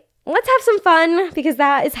 all right, let's have some fun, because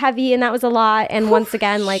that is heavy and that was a lot. And once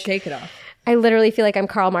again, like, shake it off. I literally feel like I'm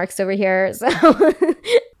Karl Marx over here.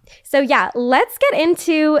 So yeah, let's get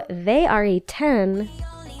into They Are a 10,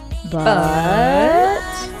 but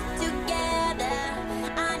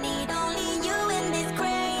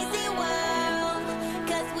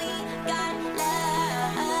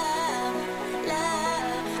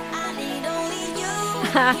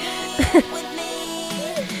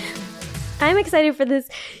I'm excited for this.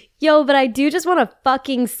 But I do just want to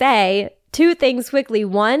fucking say two things quickly.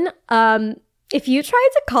 One, if you tried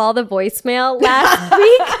to call the voicemail last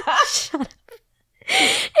week, shut up.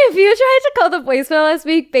 If you tried to call the voicemail last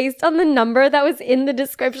week based on the number that was in the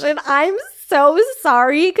description, I'm so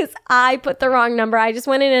sorry, because I put the wrong number. I just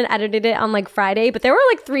went in and edited it on, like, Friday, but there were,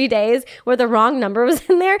 like, 3 days where the wrong number was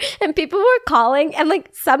in there, and people were calling, and, like,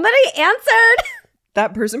 somebody answered.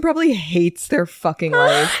 That person probably hates their fucking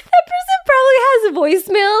life. That person probably has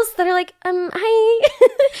voicemails that are like, hi,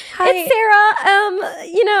 Hi. it's Sarah.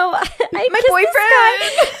 I My kissed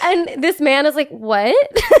this guy. And this man is like, what?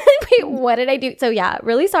 Wait, what did I do? So yeah,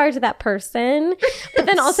 really sorry to that person. But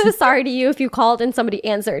then also sorry to you if you called and somebody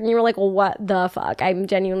answered and you were like, well, what the fuck? I'm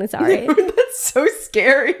genuinely sorry. That's so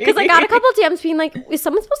scary. Because I got a couple of DMs being like, is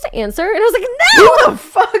someone supposed to answer? And I was like, no! Who the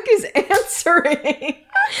fuck is answering?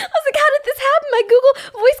 I was like, how did this happen? My Google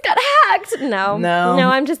voice got hacked. No,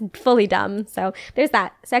 I'm just fully dumb. So there's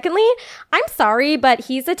that. Secondly, I'm sorry, but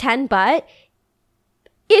he's a 10, but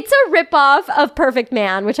it's a ripoff of Perfect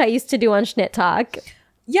Man, which I used to do on Schnit Talk.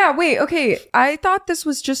 Yeah, wait, okay. I thought this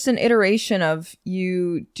was just an iteration of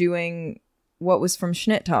you doing what was from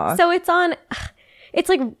Schnit Talk. So it's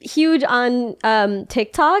like huge on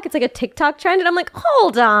TikTok. It's like a TikTok trend. And I'm like,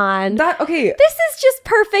 hold on. Okay. This is just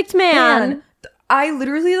Perfect Man. I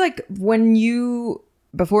literally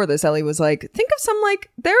before this, Ellie was like, think of some like,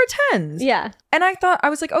 there are 10s. Yeah. And I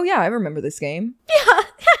was like, oh yeah, I remember this game. Yeah.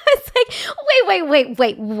 It's like,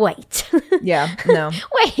 wait. Yeah, no.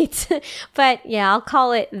 Wait. But yeah, I'll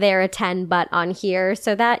call it there a 10 but on here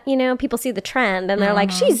so that, people see the trend and they're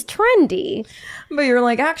like, she's trendy. But you're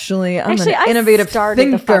like, actually, I'm an innovative started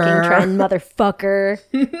thinker. The fucking trend, motherfucker.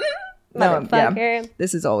 Yeah.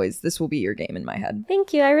 This will be your game in my head.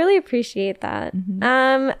 Thank you. I really appreciate that.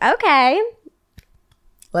 Okay.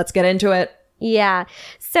 Let's get into it. Yeah.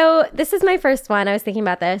 So this is my first one. I was thinking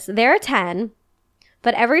about this. There are 10,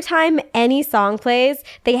 but every time any song plays,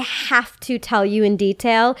 they have to tell you in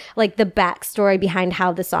detail, like the backstory behind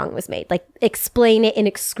how the song was made. Like explain it in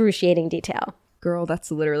excruciating detail. Girl,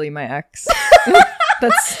 that's literally my ex.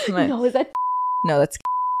 That's my... No, is that... No, that's...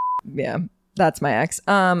 Yeah, that's my ex.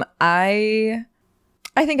 I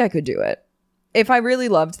think I could do it. If I really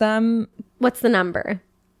loved them... What's the number?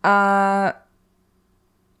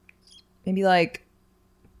 Maybe like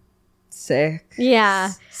 6.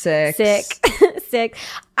 Yeah. 6. Sick.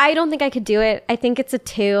 I don't think I could do it. I think it's a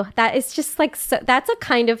 2. That is just like that's a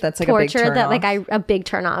kind of that's like torture a big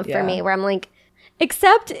turn off for me where I'm like,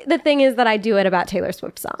 except the thing is that I do it about Taylor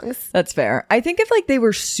Swift songs. That's fair. I think if like they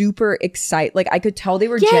were super excited, like I could tell they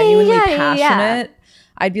were genuinely passionate.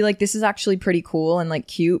 I'd be like, this is actually pretty cool and like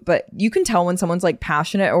cute, but you can tell when someone's like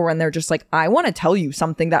passionate or when they're just like, I want to tell you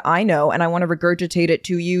something that I know and I want to regurgitate it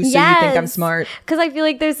to you so you think I'm smart. Because I feel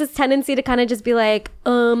like there's this tendency to kind of just be like,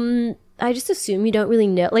 I just assume you don't really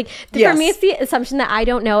know. Like for me, it's the assumption that I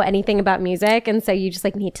don't know anything about music, and so you just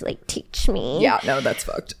like need to like teach me. Yeah, no, that's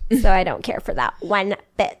fucked. So I don't care for that one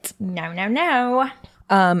bit. No.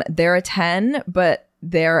 They're a 10, but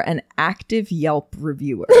they're an active Yelp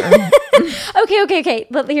reviewer. Okay.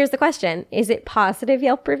 But here's the question: is it positive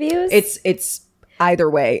Yelp reviews? It's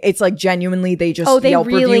either way. It's like genuinely they just they Yelp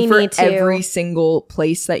really review for need to. every single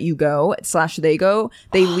place that you go / they go.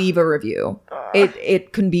 They leave a review.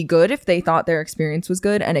 It can be good if they thought their experience was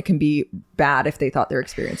good, and it can be bad if they thought their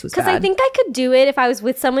experience was bad. Because I think I could do it if I was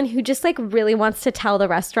with someone who just like really wants to tell the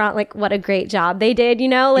restaurant like what a great job they did,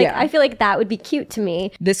 I feel like that would be cute to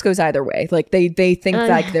me. This goes either way. Like they think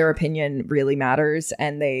like their opinion really matters,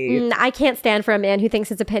 and they I can't stand for a man who thinks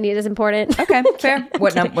his opinion is important. Okay, fair.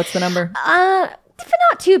 What's the number?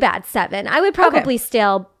 Not too bad, 7. I would probably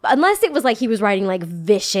still, unless it was like he was writing like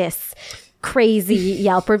vicious, crazy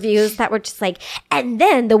Yelp reviews that were just like, and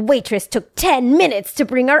then the waitress took 10 minutes to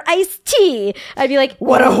bring our iced tea. I'd be like,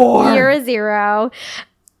 what a whore. You're a 0.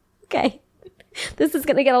 Okay. This is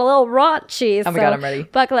going to get a little raunchy. Oh my God, I'm ready.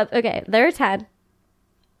 Buckle up. Okay, they're a 10.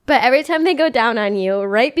 But every time they go down on you,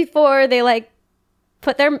 right before they like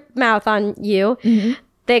put their mouth on you,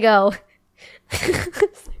 they go...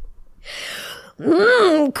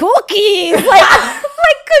 cookies like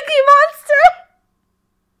Cookie Monster.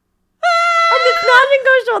 And it's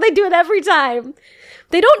non-negotiable. They do it every time.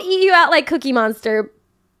 They don't eat you out like Cookie Monster,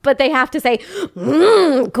 but they have to say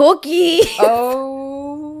cookie.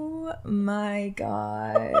 Oh my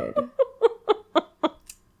God.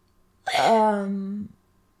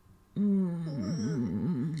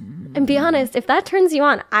 And be honest, if that turns you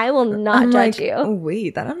on, I will not judge you. Oh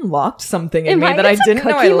wait, that unlocked something in me that I didn't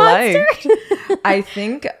know I liked. I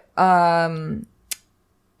think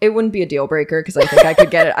it wouldn't be a deal breaker because I think I could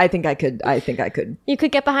get it. I think I could. You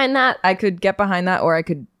could get behind that. I could get behind that, or I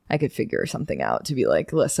could figure something out to be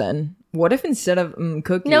like, listen, what if instead of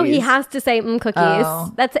cookies? No, he has to say cookies.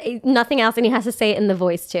 Oh. That's nothing else, and he has to say it in the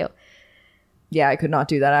voice too. Yeah, I could not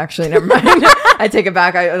do that actually. Never mind. I take it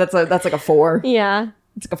back. That's like a 4. Yeah.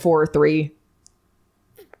 It's like a 4 or 3.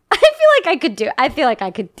 I feel like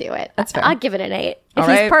I could do it. That's fair. I'll give it an 8. If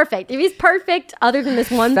he's perfect. If he's perfect, other than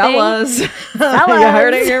this one thing. Fellas. You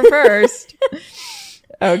heard it here first.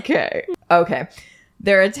 Okay.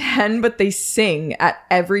 They're a 10, but they sing at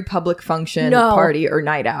every public function, No. party, or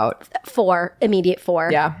night out. 4, immediate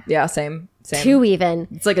 4. Yeah, same. 2 even.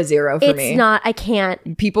 It's like a 0 for me. It's not, I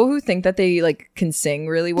can't. People who think that they like can sing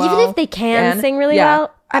really well. Even if they can sing really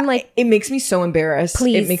well, I'm like, it makes me so embarrassed.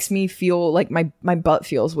 Please. It makes me feel like my butt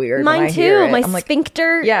feels weird. mine when I hear too. it. My I'm like,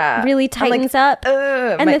 sphincter yeah. really I'm like, tightens up.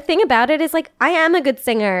 ugh, And the thing about it is like, I am a good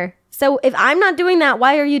singer. So if I'm not doing that,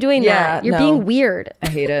 why are you doing that? You're no. being weird. I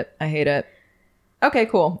hate it. Okay,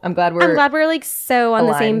 cool. I'm glad we're like so on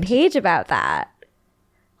the same aligned. page about that.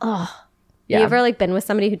 Oh, Yeah. you ever like been with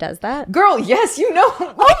somebody who does that? Girl, yes, you know.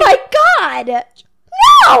 Oh my God.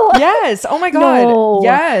 No. Yes. Oh my god. No.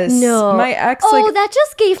 Yes. No. My ex Oh, like that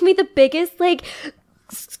just gave me the biggest like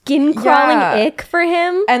skin crawling Yeah. ick for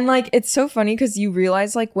him. and like it's so funny because you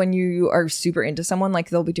realize like when you are super into someone, like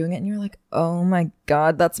they'll be doing it and you're like, oh my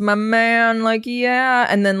god, that's my man. Like, yeah.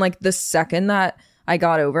 And then like the second that I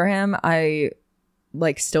got over him, I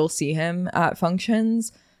like still see him at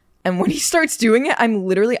functions. And when he starts doing it,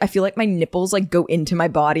 I feel like my nipples like go into my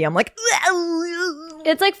body. I'm like,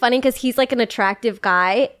 It's like funny because he's like an attractive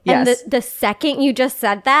guy. And Yes. the second you just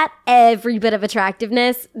said that, every bit of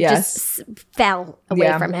attractiveness Yes. just fell away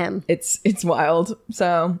Yeah. from him. it's wild.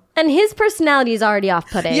 So And his personality is already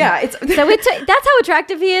off-putting. yeah, it's So that's how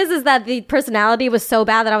attractive he is that the personality was so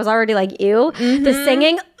bad that I was already like, ew. Mm-hmm. The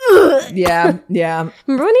singing, ugh. yeah.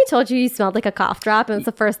 Remember when he told you smelled like a cough drop and it's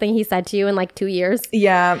the first thing he said to you in like 2 years?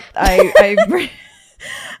 Yeah, I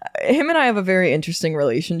him and I have a very interesting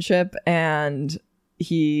relationship, and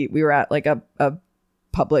we were at like a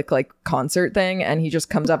public like concert thing, and he just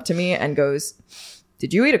comes up to me and goes,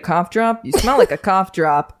 "Did you eat a cough drop? You smell like a cough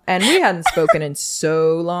drop." And we hadn't spoken in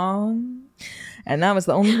so long, and that was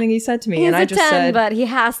the only thing he said to me. He's and I a just 10, said, but he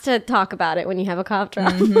has to talk about it when you have a cough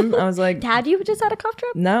drop. mhm. I was like, Had you just had a cough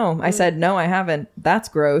drop? "No," I said, "No, I haven't. That's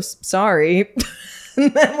gross. Sorry,"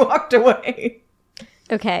 and then walked away.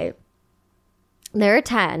 Okay. They're a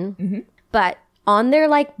 10, Mm-hmm. but on their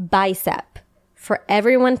like bicep for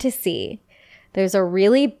everyone to see, there's a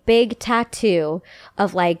really big tattoo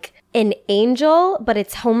of like an angel, but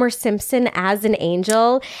it's Homer Simpson as an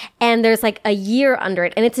angel. And there's like a year under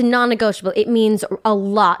it and it's non-negotiable. It means a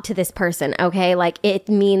lot to this person. Okay. Like it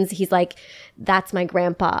means he's like, that's my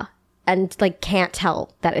grandpa, and like can't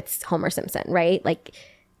tell that it's Homer Simpson, right? Like,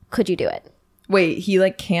 could you do it? Wait, he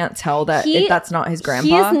like can't tell that if that's not his grandpa?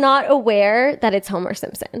 He is not aware that it's Homer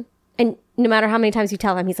Simpson. And no matter how many times you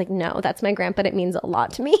tell him, he's like, no, that's my grandpa. It means a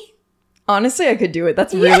lot to me. Honestly, I could do it.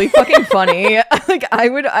 That's really fucking funny. Like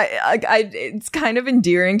it's kind of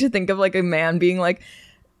endearing to think of like a man being like,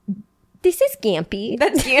 This is Gampy.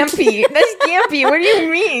 that's Gampy. That's Gampy. What do you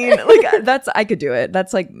mean? Like I could do it.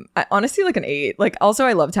 That's like honestly like an 8. Like also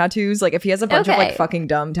I love tattoos. Like if he has a bunch of like Okay. fucking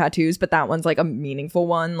dumb tattoos, but that one's like a meaningful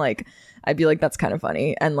one, like I'd be like, that's kind of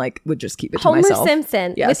funny, and like would just keep it to Homer myself.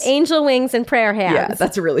 Simpson Yes. with angel wings and prayer hands. Yeah,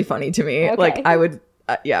 that's really funny to me. Okay. Like I would,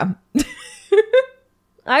 yeah.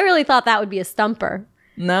 I really thought that would be a stumper.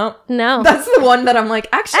 No, No. that's the one that I'm like,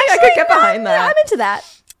 actually I could get behind that. I'm into that.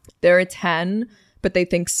 They're a 10, but they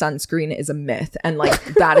think sunscreen is a myth, and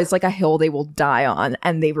like that is like a hill they will die on,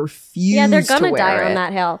 and they refuse. Yeah, they're to gonna wear die on it.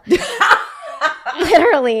 that hill.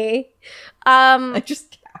 Literally. I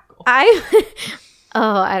just cackle.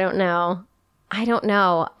 I don't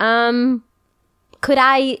know. Could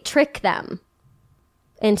I trick them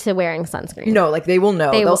into wearing sunscreen? No, like they will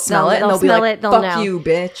know. They They'll will- smell they'll- it, and they'll they'll be smell like, it, they'll "Fuck know." you,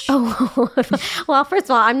 bitch." Oh, well, first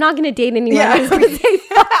of all, I'm not going to date anyone who's going to say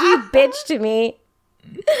 "fuck you, bitch" to me.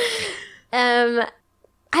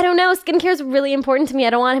 I don't know. Skincare is really important to me. I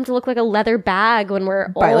don't want him to look like a leather bag when we're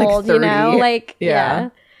By, like, old. You know, 30. like Yeah.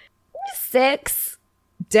 6.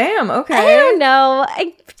 Damn. Okay. I don't know.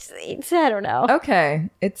 I don't know. Okay.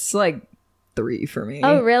 It's like 3 for me.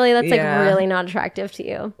 Oh, really? That's Yeah. like really not attractive to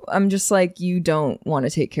you. I'm just like, you don't want to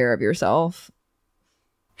take care of yourself.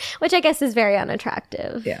 Which I guess is very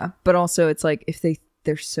unattractive. Yeah. But also it's like if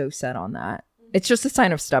they're so set on that. It's just a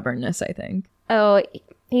sign of stubbornness, I think. Oh,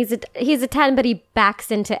 he's a 10, but he backs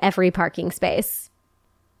into every parking space.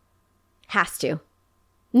 Has to.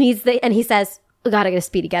 And he says, "We gotta get a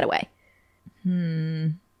speedy getaway."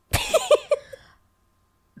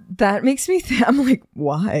 That makes me think, I'm like,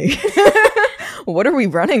 why? What are we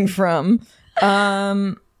running from?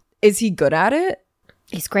 Is he good at it?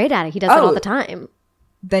 He's great at it. He does it all Oh. the time.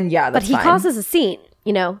 Then yeah, But that's he fine. causes a scene,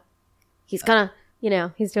 you know. He's gonna,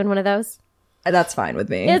 he's doing one of those. That's fine with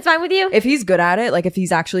me. It's fine with you? If he's good at it, like if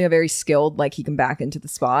he's actually a very skilled, like he can back into the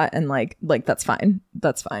spot and like that's fine.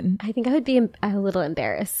 That's fine. I think I would be a little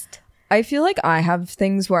embarrassed. I feel like I have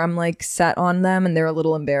things where I'm like set on them and they're a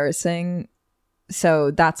little embarrassing.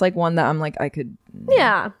 So that's like one that I'm like, I could.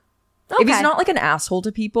 Yeah. If he's not like an asshole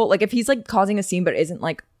to people, like if he's like causing a scene but isn't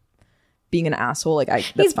like being an asshole, like that's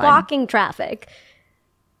he's fine. blocking traffic.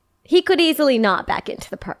 He could easily not back into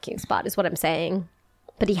the parking spot is what I'm saying,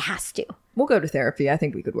 but he has to. We'll go to therapy. I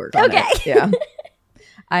think we could work on it. Yeah.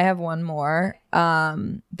 I have one more.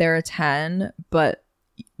 They're a 10, but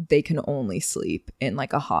they can only sleep in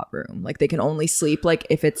like a hot room. Like they can only sleep like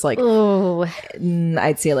if it's like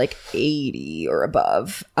I'd say like 80 or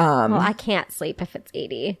above. Well, I can't sleep if it's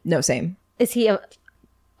 80. No, same. Is he a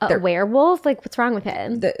werewolf? Like what's wrong with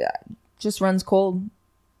him? Just runs cold.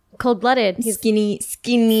 Cold-blooded. He's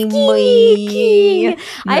Skinny boy.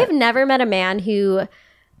 I have never met a man who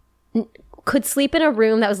could sleep in a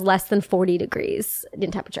room that was less than 40 degrees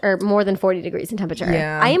in temperature, or more than 40 degrees in temperature.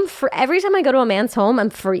 Yeah. I am every time I go to a man's home, I'm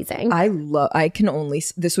freezing. I can only,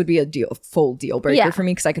 this would be a full deal breaker for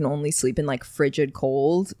me because I can only sleep in like frigid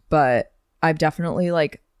cold, but I've definitely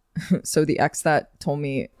like, so the ex that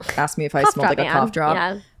asked me if I smelled like a cough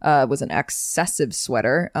drop was an excessive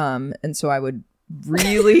sweater. And so I would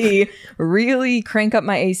really crank up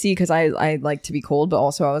my AC because I like to be cold, but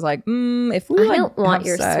also I was like, if we I don't want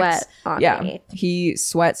your sweat on me. He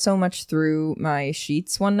sweat so much through my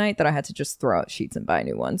sheets one night that I had to just throw out sheets and buy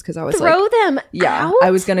new ones because I was throw them out?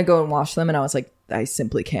 I was gonna go and wash them and I was like, I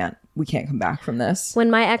simply can't. We can't come back from this. When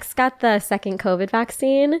my ex got the second COVID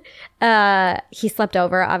vaccine, he slept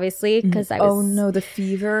over, obviously, because I was... Oh, no, the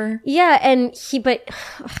fever? Yeah, and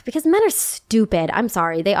because men are stupid. I'm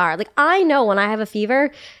sorry, they are. Like, I know when I have a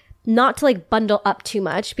fever, not to, like, bundle up too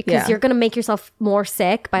much because you're going to make yourself more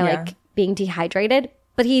sick by, like, being dehydrated.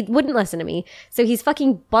 But he wouldn't listen to me. So he's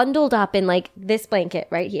fucking bundled up in, like, this blanket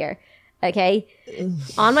right here, okay?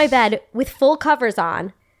 On my bed with full covers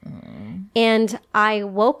on. And I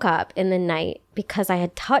woke up in the night because I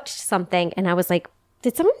had touched something and I was like,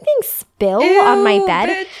 did something spill on my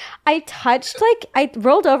bed? Bitch. I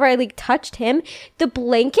rolled over, I like touched him. The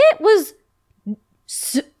blanket was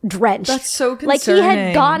drenched. That's so concerning. Like he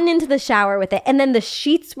had gotten into the shower with it and then the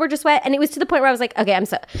sheets were just wet and it was to the point where I was like, okay,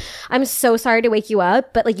 I'm so sorry to wake you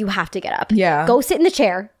up, but like you have to get up. Yeah. Go sit in the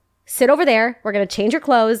chair. Sit over there. We're going to change your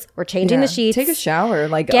clothes. We're changing the sheets. Take a shower.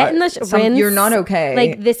 Like get in the rinse. You're not okay.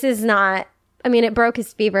 Like this is not, I mean, it broke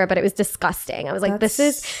his fever, but it was disgusting. I was like, this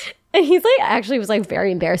is, and he's like, actually was like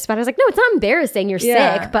very embarrassed about it. I was like, no, it's not embarrassing. You're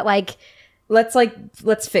sick, but like, let's fix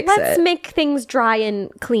it. Let's make things dry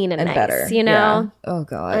and clean and nice, better. You know? Yeah. Oh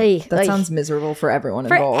God. That sounds miserable for everyone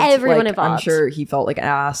involved. Involved. I'm sure he felt like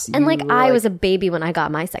ass. And like I was a baby when I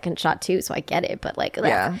got my second shot too, so I get it. But like,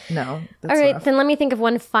 yeah, no. All right, then let me think of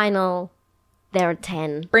one final. There are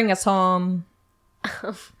 10. Bring us home.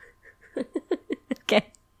 Okay.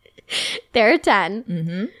 There are 10.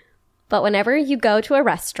 Mm-hmm. But whenever you go to a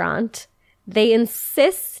restaurant, they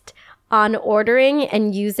insist on ordering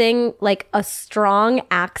and using like a strong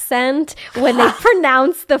accent when they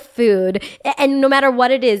pronounce the food. And no matter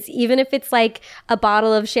what it is, even if it's like a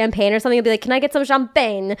bottle of champagne or something, they'll be like, can I get some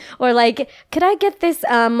champagne? Or like, could I get this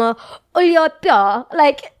olioto?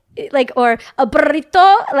 Like, or a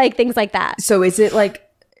burrito? Like things like that. So is it like,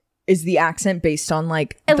 is the accent based on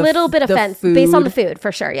like a little bit offense based on the food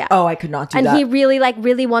for sure? Yeah. Oh, I could not do that. And he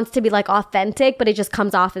really wants to be like authentic, but it just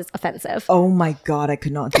comes off as offensive. Oh my God, I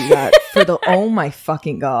could not do that. Oh my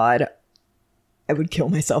fucking God. I would kill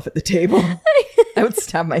myself at the table. I would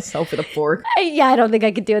stab myself with a fork. I don't think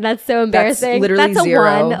I could do it. That's so embarrassing. That's literally That's a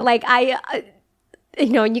 0. 1. Like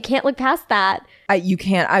and you can't look past that. You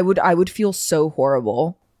can't. I would feel so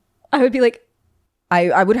horrible. I would be like,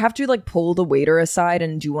 I would have to like pull the waiter aside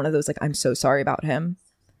and do one of those like, I'm so sorry about him.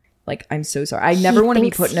 Like, I'm so sorry. I never want to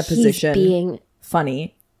be put in a position being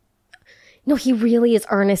funny. No, he really is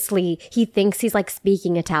earnestly. He thinks he's like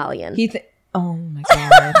speaking Italian. Oh my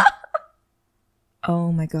God.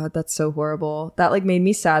 Oh my God, that's so horrible. That like made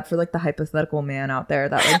me sad for like the hypothetical man out there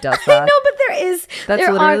that like does that. I know, but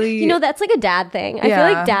there are, you know, that's like a dad thing. I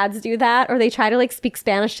feel like dads do that, or they try to like speak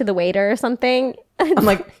Spanish to the waiter or something. I'm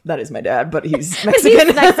like, that is my dad, but he's Mexican.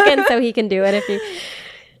 He's Mexican, so he can do it if he.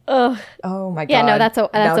 Oh my God. Yeah, no, that's a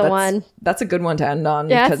 1. That's a good one to end on.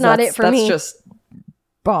 Yeah, that's not it for me. That's just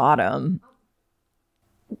bottom.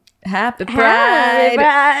 Happy Pride.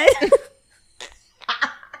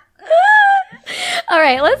 All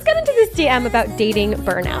right, let's get into this DM about dating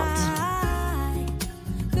burnout.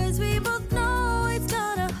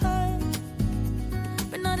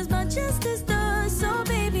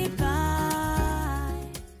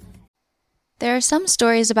 There are some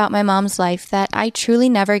stories about my mom's life that I truly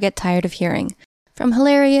never get tired of hearing. From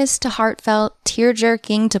hilarious to heartfelt,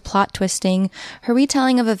 tear-jerking to plot-twisting, her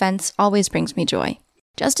retelling of events always brings me joy.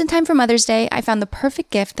 Just in time for Mother's Day, I found the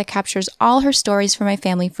perfect gift that captures all her stories for my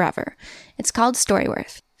family forever. It's called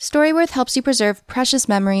Storyworth. Storyworth helps you preserve precious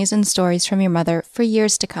memories and stories from your mother for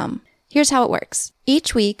years to come. Here's how it works.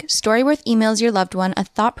 Each week, Storyworth emails your loved one a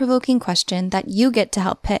thought-provoking question that you get to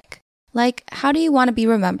help pick. Like, how do you want to be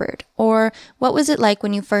remembered? Or, what was it like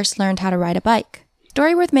when you first learned how to ride a bike?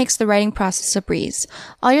 Storyworth makes the writing process a breeze.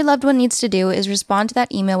 All your loved one needs to do is respond to that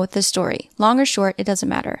email with the story. Long or short, it doesn't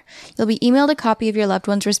matter. You'll be emailed a copy of your loved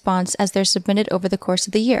one's response as they're submitted over the course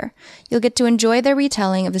of the year. You'll get to enjoy their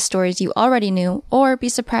retelling of the stories you already knew, or be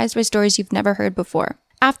surprised by stories you've never heard before.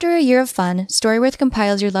 After a year of fun, Storyworth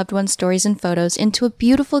compiles your loved one's stories and photos into a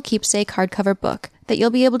beautiful keepsake hardcover book that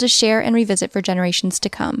you'll be able to share and revisit for generations to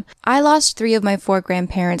come. I lost 3 of my 4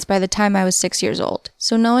 grandparents by the time I was 6 years old,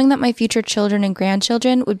 so knowing that my future children and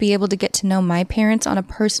grandchildren would be able to get to know my parents on a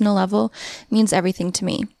personal level means everything to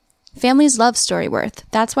me. Families love Storyworth.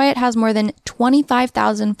 That's why it has more than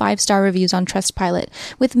 25,000 5-star reviews on Trustpilot,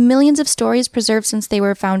 with millions of stories preserved since they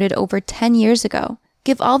were founded over 10 years ago.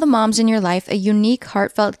 Give all the moms in your life a unique,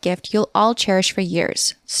 heartfelt gift you'll all cherish for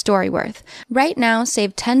years. Storyworth. Right now,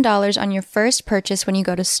 save $10 on your first purchase when you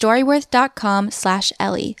go to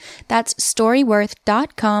storyworth.com/Ellie. That's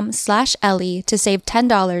storyworth.com/Ellie to save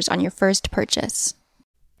 $10 on your first purchase.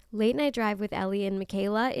 Late Night Drive with Ellie and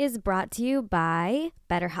Michaela is brought to you by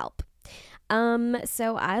BetterHelp.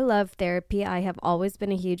 So I love therapy. I have always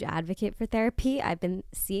been a huge advocate for therapy. I've been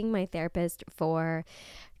seeing my therapist for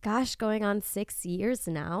going on 6 years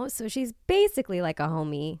now. So she's basically like a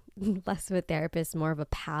homie, less of a therapist, more of a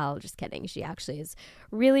pal. Just kidding. She actually is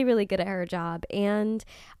really, really good at her job. And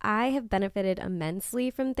I have benefited immensely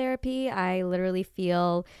from therapy. I literally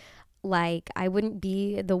feel like I wouldn't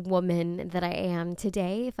be the woman that I am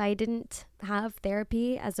today if I didn't have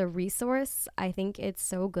therapy as a resource. I think it's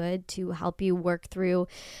so good to help you work through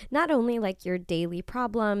not only like your daily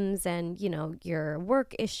problems and, you know, your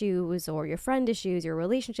work issues or your friend issues, your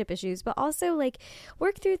relationship issues, but also like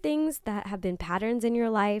work through things that have been patterns in your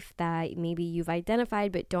life that maybe you've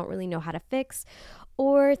identified but don't really know how to fix,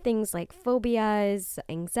 or things like phobias,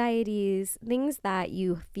 anxieties, things that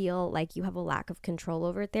you feel like you have a lack of control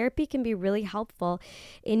over. Therapy can be really helpful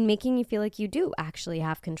in making you feel like you do actually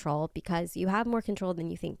have control, because you have more control than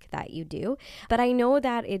you think that you do. But I know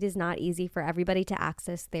that it is not easy for everybody to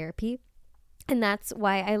access therapy. And that's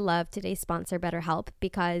why I love today's sponsor, BetterHelp,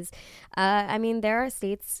 because, there are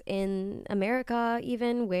states in America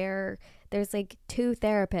even where there's like 2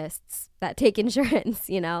 therapists that take insurance,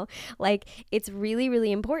 you know? Like, it's really,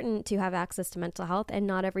 really important to have access to mental health, and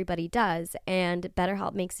not everybody does. And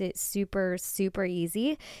BetterHelp makes it super, super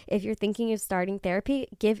easy. If you're thinking of starting therapy,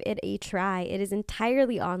 give it a try. It is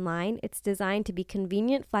entirely online. It's designed to be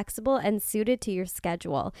convenient, flexible, and suited to your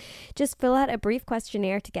schedule. Just fill out a brief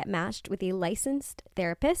questionnaire to get matched with a licensed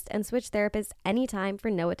therapist and switch therapists anytime for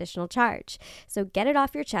no additional charge. So get it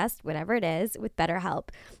off your chest, whatever it is, with BetterHelp.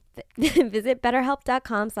 Visit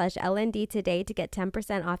betterhelp.com/LND today to get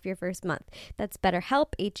 10% off your first month. That's BetterHelp,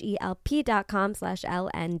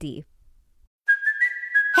 HELP.com/LND.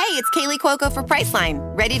 Hey, it's Kaylee Cuoco for Priceline.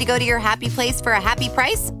 Ready to go to your happy place for a happy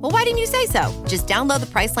price? Well, why didn't you say so? Just download the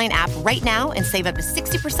Priceline app right now and save up to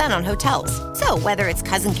 60% on hotels. So whether it's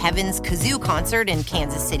Cousin Kevin's Kazoo Concert in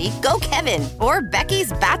Kansas City, go Kevin, or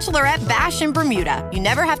Becky's Bachelorette Bash in Bermuda, you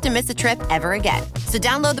never have to miss a trip ever again. So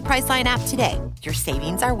download the Priceline app today. Your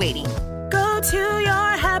savings are waiting. Go to your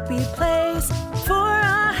happy place for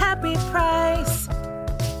a happy price.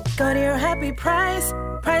 Go to your happy price,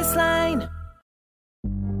 Priceline.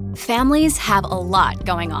 Families have a lot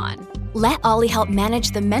going on. Let Ollie help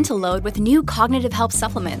manage the mental load with new cognitive help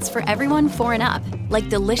supplements for everyone 4 and up, like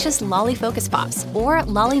delicious Lolly Focus Pops or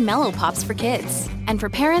Lolly Mellow Pops for kids. And for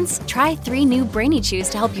parents, try 3 new Brainy Chews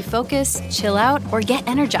to help you focus, chill out, or get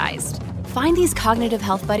energized. Find these cognitive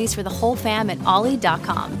health buddies for the whole fam at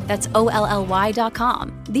ollie.com. That's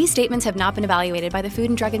OLLY.com. These statements have not been evaluated by the Food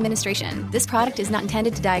and Drug Administration. This product is not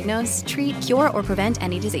intended to diagnose, treat, cure, or prevent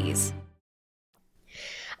any disease.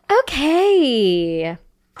 Okay.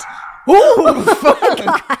 Oh, fuck.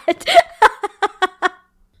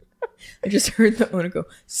 I just heard the owner go,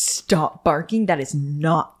 "Stop barking. That is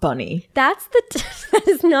not funny." That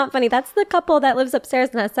is not funny. That's the couple that lives upstairs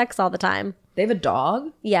and has sex all the time. They have a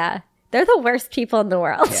dog? Yeah. They're the worst people in the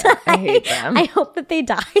world. Yeah, I hate them. I hope that they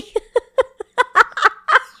die.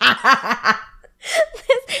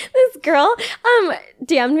 This girl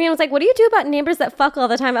DM'd me and was like, "What do you do about neighbors that fuck all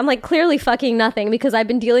the time?" I'm like, clearly fucking nothing, because I've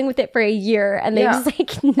been dealing with it for a year, and they just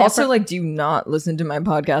like never. Also, like, do not listen to my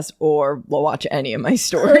podcast or watch any of my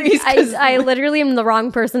stories. I literally am the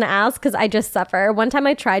wrong person to ask, because I just suffer. One time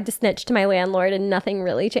I tried to snitch to my landlord and nothing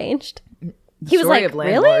really changed. He was like,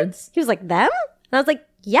 "Really?" He was like, "Them?" And I was like,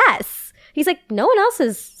 "Yes." He's like, no one else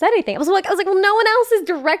has said anything. I was like, well, no one else is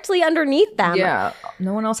directly underneath them. Yeah.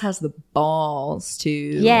 No one else has the balls to.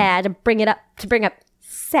 Yeah, to bring up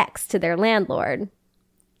sex to their landlord.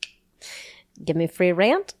 Give me free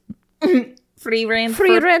rent. Free rent.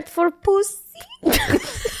 Rent for pussy.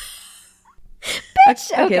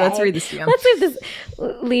 Bitch. Okay, let's read this DM. Let's leave this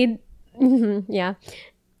lead. Yeah.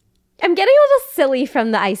 I'm getting a little silly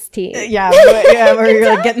from the iced tea. Where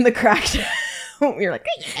you're like getting the cracked. You're like,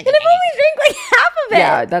 and I've only drank like half of it.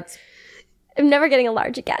 Yeah, that's. I'm never getting a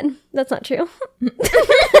large again. That's not true.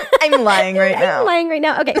 I'm lying right now. I'm lying right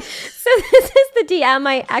now. Okay, so this is the DM.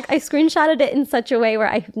 I screenshotted it in such a way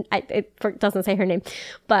where it doesn't say her name,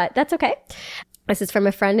 but that's okay. This is from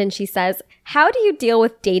a friend, and she says, "How do you deal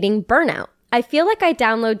with dating burnout? I feel like I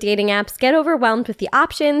download dating apps, get overwhelmed with the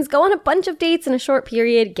options, go on a bunch of dates in a short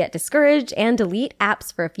period, get discouraged, and delete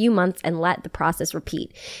apps for a few months and let the process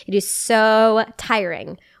repeat. It is so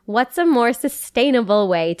tiring. What's a more sustainable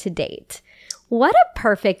way to date?" What a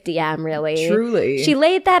perfect DM, really. Truly. She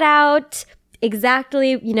laid that out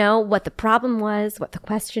exactly, what the problem was, what the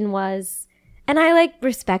question was. And I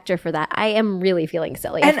respect her for that. I am really feeling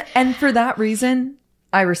silly. And for that reason,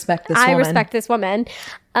 I respect this woman. I respect this woman.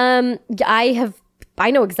 I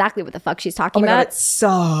know exactly what the fuck she's talking about. God, it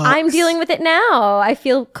sucks. I'm dealing with it now. I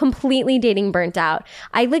feel completely dating burnt out.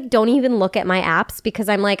 I don't even look at my apps because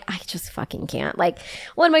I'm like, I just fucking can't. What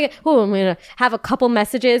am I gonna, I'm gonna have a couple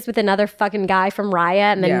messages with another fucking guy from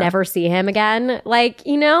Raya and then never see him again.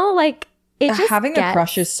 It just having a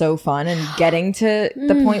crush is so fun, and getting to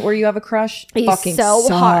the point where you have a crush fucking so sucks.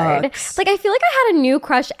 hard. I feel like I had a new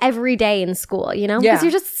crush every day in school, because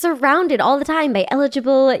you're just surrounded all the time by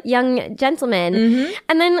eligible young gentlemen.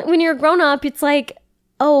 And then when you're a grown up, it's like,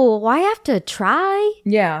 oh, I have to try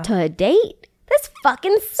to date? This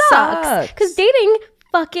fucking sucks. Because dating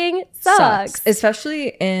fucking sucks.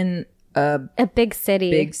 Especially in a big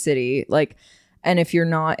city. And if you're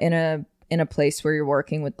not in a place where you're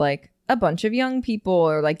working with a bunch of young people,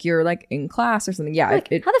 or you're in class or something. Yeah. How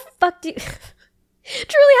the fuck do you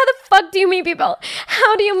truly, how the fuck do you meet people?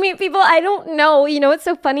 How do you meet people? I don't know. It's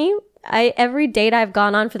so funny. Every date I've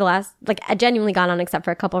gone on for the last, I genuinely gone on except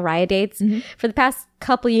for a couple Raya dates for the past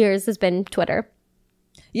couple years has been Twitter.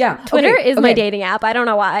 Yeah. Twitter is my dating app. I don't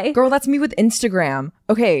know why. Girl, that's me with Instagram.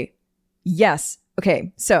 Okay. Yes.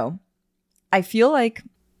 Okay. So I feel like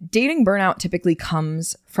dating burnout typically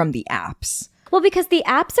comes from the apps. Well, because the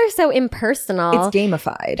apps are so impersonal. It's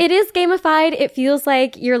gamified. It is gamified. It feels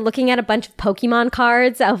like you're looking at a bunch of Pokemon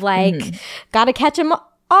cards of gotta catch them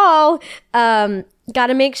all.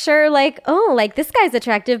 Gotta make sure this guy's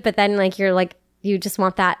attractive, but then you just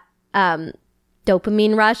want that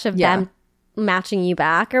dopamine rush of them matching you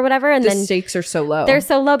back or whatever. And the then stakes are so low. They're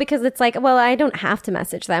so low because it's well, I don't have to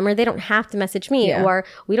message them, or they don't have to message me, or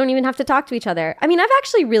we don't even have to talk to each other. I mean, I've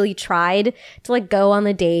actually really tried to go on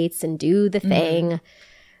the dates and do the thing,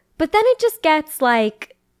 but then it just gets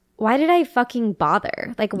why did I fucking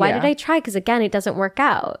bother? Why did I try? Because again, it doesn't work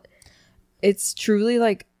out. It's truly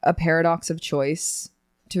a paradox of choice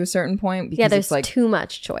to a certain point. Because there's too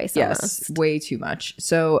much choice. Yes, way too much.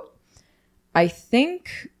 So I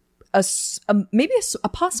think maybe a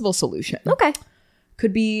possible solution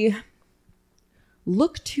could be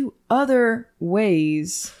look to other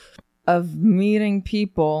ways of meeting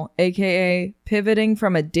people, aka pivoting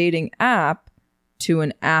from a dating app to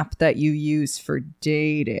an app that you use for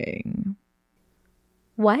dating.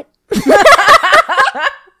 What?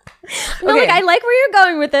 No, I like where you're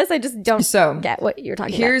going with this. I just don't get what you're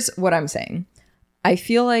talking about. Here's what I'm saying. I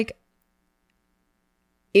feel like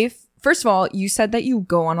first of all, you said that you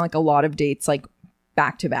go on a lot of dates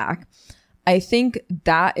back to back. I think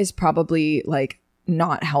that is probably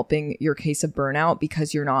not helping your case of burnout,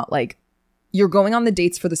 because you're not you're going on the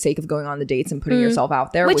dates for the sake of going on the dates and putting yourself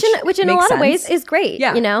out there, which in a lot sense. of ways is great.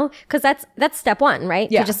 Because that's step one, right?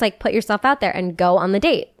 To just put yourself out there and go on the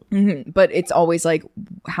date. But it's always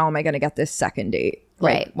how am I going to get this second date?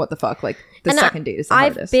 Right. What the fuck? The second date is the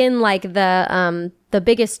hardest. I've been the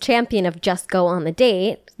biggest champion of just go on the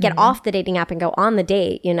date, get off the dating app and go on the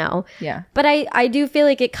date, Yeah. But I do feel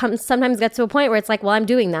like it sometimes gets to a point where it's well, I'm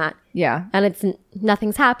doing that. Yeah. And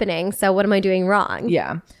nothing's happening. So what am I doing wrong?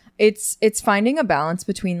 Yeah. It's finding a balance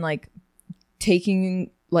between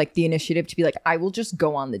taking the initiative to be I will just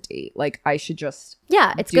go on the date. I should just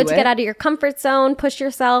it's good to get out of your comfort zone, push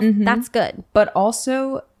yourself. That's good. But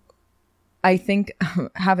also, I think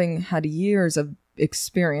having had years of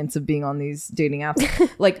experience of being on these dating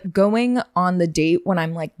apps, going on the date when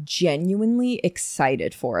I'm genuinely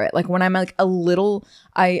excited for it. When I'm a little,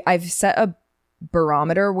 I've set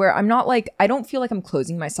barometer where I'm not like, I don't feel like I'm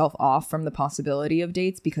closing myself off from the possibility of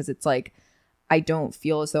dates, because it's like, I don't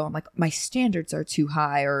feel as though I'm like, my standards are too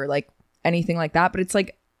high or like anything like that. But it's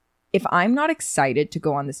like, if I'm not excited to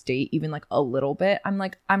go on this date, even like a little bit, I'm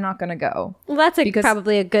like, I'm not going to go. Well, that's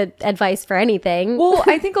probably a good advice for anything. Well,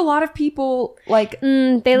 I think a lot of people like,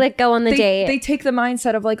 they like go on the date. They take the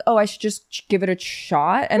mindset of like, oh, I should just give it a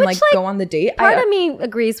shot and like go on the date. Part of me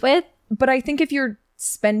agrees with. But I think if you're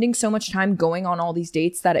spending so much time going on all these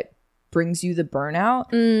dates that it brings you the burnout,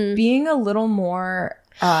 being a little more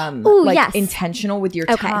intentional with your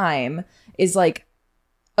time is like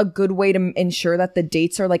a good way to ensure that the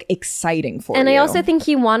dates are like exciting for you. And I also think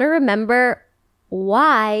you want to remember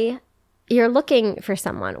why you're looking for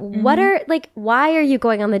someone. Why are you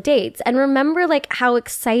going on the dates? And remember like how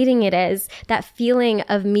exciting it is, that feeling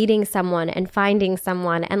of meeting someone and finding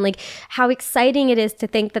someone, and like how exciting it is to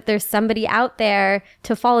think that there's somebody out there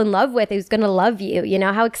to fall in love with who's going to love you. You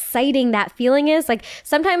know, how exciting that feeling is. Like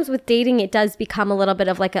sometimes with dating, it does become a little bit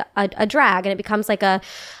of like a drag, and it becomes like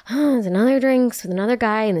there's another drinks with another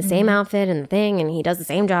guy in the same outfit and the thing, and he does the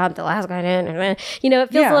same job the last guy did. You know,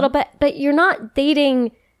 it feels a little bit, but you're not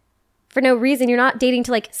dating for no reason. You're not dating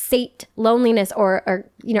to like sate loneliness or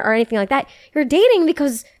anything like that. You're dating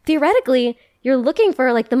because theoretically you're looking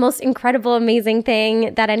for like the most incredible, amazing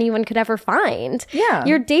thing that anyone could ever find. Yeah.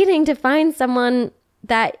 You're dating to find someone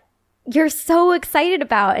that you're so excited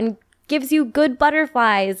about and gives you good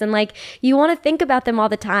butterflies, and like you want to think about them all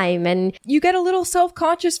the time, and you get a little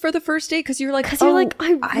self-conscious for the first date because you're like,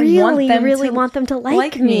 I really want them to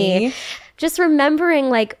like me. Just remembering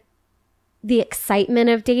like the excitement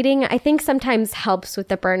of dating, I think sometimes helps with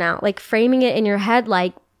the burnout. Like framing it in your head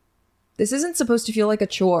like, this isn't supposed to feel like a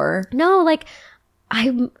chore. No, like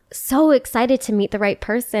I'm so excited to meet the right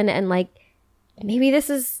person, and like maybe this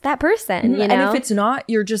is that person, you know? And if it's not,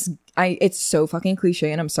 you're just, it's so fucking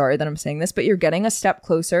cliche, and I'm sorry that I'm saying this, but you're getting a step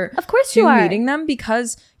closer of course to meeting them,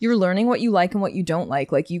 because you're learning what you like and what you don't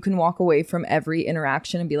like. Like you can walk away from every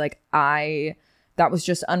interaction and be like, that was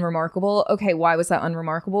just unremarkable. Okay, why was that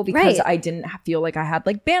unremarkable? Because I didn't feel like I had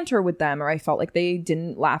like banter with them, or I felt like they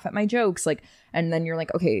didn't laugh at my jokes. Like, and then you're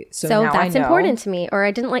like, okay, so now that's important to me. Or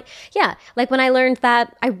I didn't like, like when I learned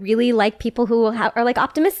that I really like people who are like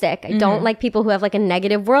optimistic. I don't like people who have like a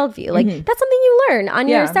negative worldview. Like that's something you learn on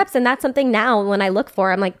your steps, and that's something now when I look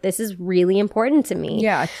for, I'm like, this is really important to me.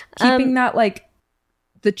 Yeah, keeping that like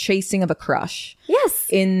the chasing of a crush. Yes.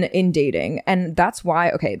 In dating. And that's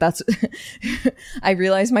why, that's, I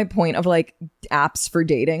realized my point of like apps for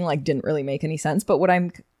dating like didn't really make any sense. But what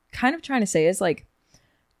I'm kind of trying to say is like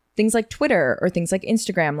things like Twitter or things like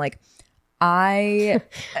Instagram, like I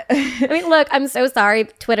mean, look, I'm so sorry.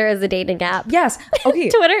 Twitter is a dating app. Yes. Okay.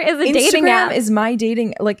 Twitter is a dating app. Instagram is my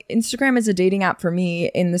dating, like Instagram is a dating app for me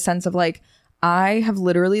in the sense of like, I have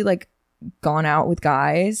literally like gone out with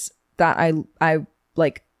guys that I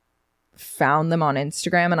like found them on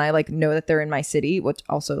Instagram, and I like know that they're in my city, which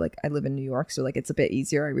also like I live in New York, so like it's a bit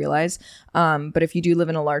easier, I realize. But if you do live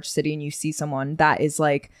in a large city and you see someone that is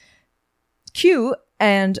like cute,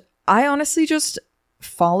 and I honestly just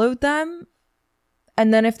followed them,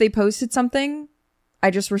 and then if they posted something,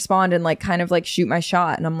 I just respond and like kind of like shoot my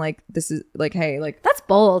shot, and I'm like, this is like, hey, like that's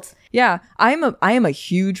bold. Yeah, I am a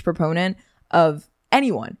huge proponent of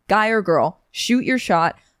anyone, guy or girl, shoot your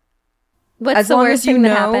shot. What's the worst thing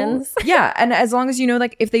that happens? Yeah, and as long as you know,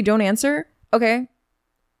 like, if they don't answer, okay,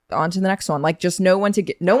 on to the next one. Like, just know when to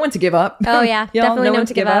give up. Oh yeah, definitely know when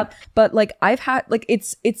to give up. But like, I've had like,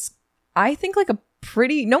 it's I think like a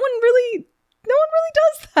pretty. No one really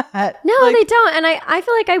does that. No, like, they don't. And I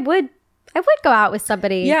feel like I would go out with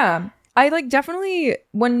somebody. Yeah, I like definitely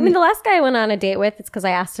when. I mean, the last guy I went on a date with, it's because I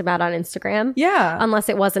asked him out on Instagram. Yeah, unless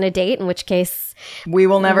it wasn't a date, in which case we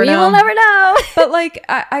will never know. We will never know. But like,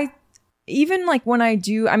 I even like when I'm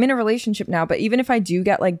in a relationship now, but even if I do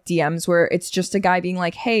get like DMs where it's just a guy being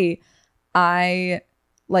like, hey, I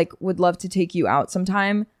like would love to take you out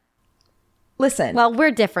sometime. Listen. Well,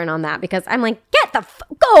 we're different on that because I'm like,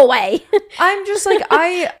 go away. I'm just like,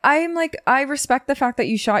 I'm like, I respect the fact that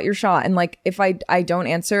you shot your shot. And like, if I don't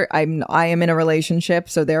answer, I am in a relationship.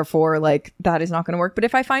 So therefore like that is not going to work. But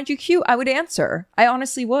if I find you cute, I would answer. I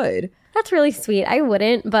honestly would. That's really sweet. I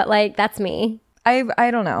wouldn't, but like, that's me. I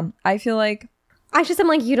don't know. I feel like I'm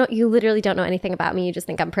like, you literally don't know anything about me. You just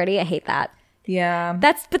think I'm pretty. I hate that. Yeah.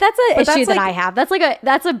 That's an issue that I have. That's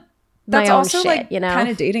also shit, like you know, kind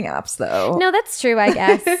of dating apps though. No, that's true. I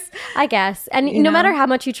guess. And no matter how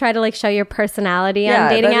much you try to like show your personality on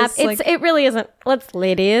dating apps, it really isn't. Let's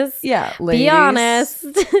ladies. Yeah. Be honest.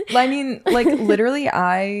 I mean, like literally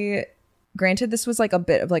granted this was like a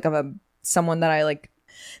bit of like someone that I like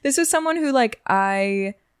This was someone who like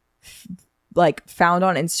I like found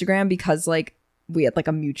on Instagram because like we had like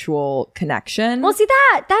a mutual connection. Well, see,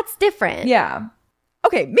 that's different. Yeah.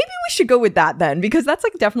 Okay, maybe we should go with that then, because that's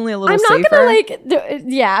like definitely a little safer. I'm not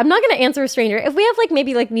gonna I'm not gonna answer a stranger. If we have like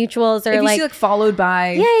maybe like mutuals or if you like see like followed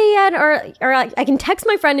by or like, I can text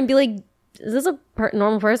my friend and be like, is this a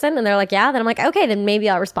normal person? And they're like, yeah. Then I'm like, okay, then maybe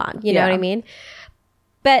I'll respond. You know what I mean?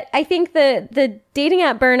 But I think the dating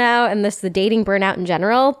app burnout and the dating burnout in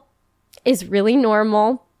general is really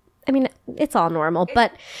normal. I mean, it's all normal,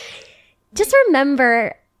 but just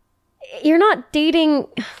remember, you're not dating.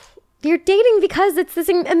 You're dating because it's this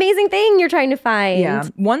amazing thing you're trying to find. Yeah.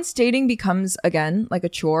 Once dating becomes, again, like a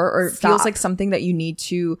chore or it feels like something that you need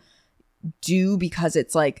to do because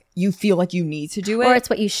it's like you feel like you need to do it. Or it's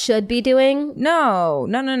what you should be doing. No.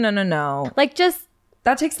 Like just...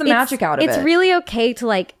 That takes the magic out of it. It's really okay to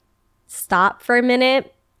like stop for a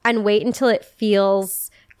minute and wait until it feels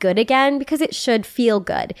good again, because it should feel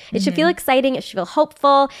good. It should feel exciting. It should feel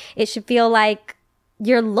hopeful. It should feel like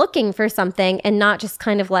you're looking for something and not just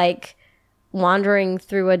kind of like wandering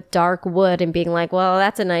through a dark wood and being like, well,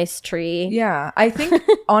 that's a nice tree. Yeah. I think,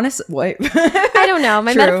 honestly, what? I don't know.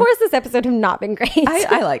 My metaphors this episode have not been great.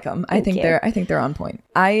 I like them. I think they're on point.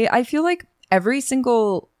 I feel like every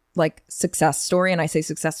single like success story, and I say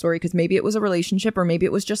success story because maybe it was a relationship or maybe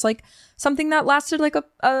it was just like something that lasted like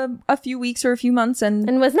a few weeks or a few months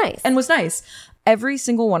and was nice. Every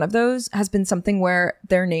single one of those has been something where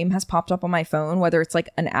their name has popped up on my phone, whether it's like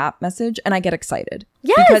an app message, and I get excited.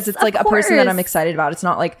 Yes, because it's like a person that I'm excited about. It's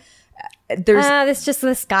not like there's it's just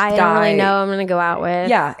this guy I don't really know I'm gonna go out with.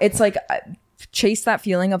 Yeah, it's like chase that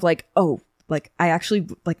feeling of like, oh, like I actually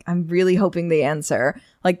like I'm really hoping they answer.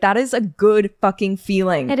 Like that is a good fucking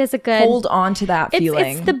feeling. It is a good hold on to that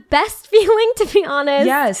feeling. It's the best feeling, to be honest.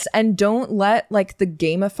 Yes, and don't let like the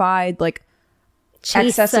gamified like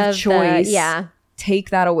excessive choice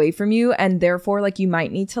take that away from you, and therefore like you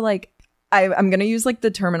might need to like I'm gonna use like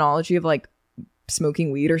the terminology of like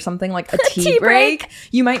smoking weed or something, like a tea break.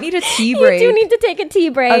 You might need a tea break. You do need to take a tea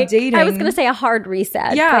break. Of dating. I was gonna say a hard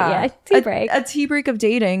reset. Yeah, tea break. A tea break of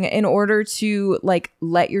dating in order to like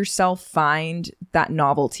let yourself find that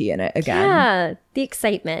novelty in it again. Yeah, the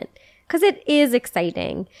excitement, because it is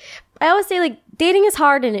exciting. I always say like dating is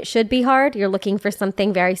hard and it should be hard. You're looking for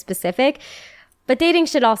something very specific. But dating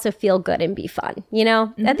should also feel good and be fun, you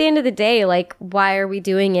know? At the end of the day, like, why are we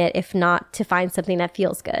doing it if not to find something that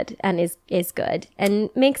feels good and is good and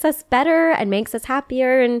makes us better and makes us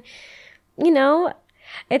happier? And, you know,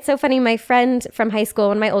 it's so funny. My friend from high school,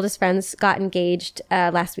 one of my oldest friends, got engaged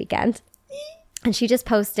last weekend. And she just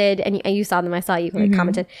posted, and you saw them, I saw you like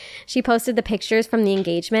commented. She posted the pictures from the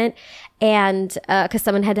engagement, and because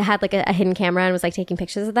someone had like a hidden camera and was like taking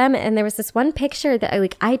pictures of them. And there was this one picture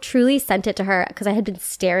that I truly sent it to her because I had been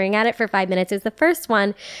staring at it for 5 minutes. It was the first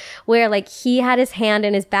one where like he had his hand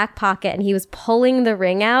in his back pocket and he was pulling the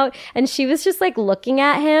ring out, and she was just like looking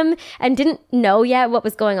at him and didn't know yet what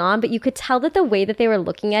was going on. But you could tell that the way that they were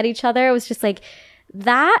looking at each other was just like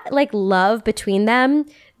that, like love between them.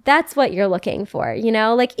 That's what you're looking for, you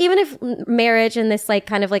know? Like, even if marriage and this, like,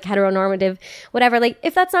 kind of, like, heteronormative, whatever, like,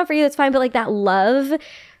 if that's not for you, that's fine. But, like, that love,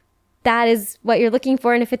 that is what you're looking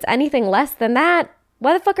for. And if it's anything less than that,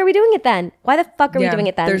 why the fuck are we doing it then? Why the fuck are we doing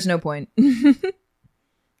it then? There's no point.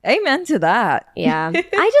 Amen to that. Yeah.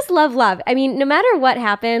 I just love love. I mean, no matter what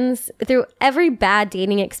happens, through every bad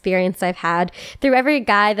dating experience I've had, through every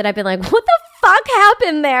guy that I've been like, what the fuck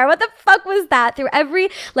happened there? What the fuck was that? Through every,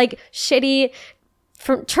 like, shitty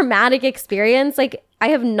traumatic experience, like I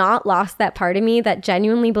have not lost that part of me that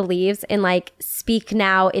genuinely believes in like speak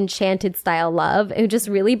now enchanted style love, who just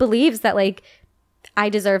really believes that like I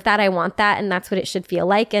deserve that, I want that, and that's what it should feel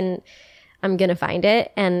like, and I'm gonna find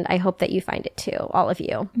it, and I hope that you find it too, all of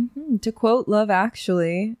you. To quote Love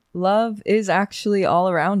Actually, love is actually all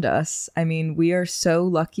around us. I mean, we are so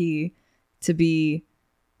lucky to be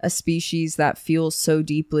a species that feels so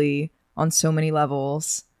deeply on so many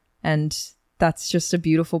levels, and that's just a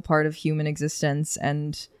beautiful part of human existence.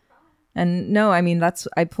 And no, I mean,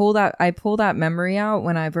 I pull that memory out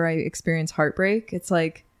whenever I experience heartbreak. It's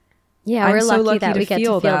like, yeah, I'm we're so lucky that we get to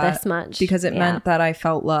feel that this much, because it meant that I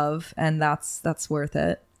felt love, and that's worth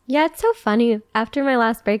it. Yeah, it's so funny. After my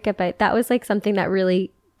last breakup, that was like something that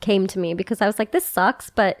really came to me, because I was like, this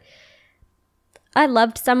sucks, but I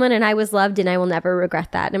loved someone and I was loved, and I will never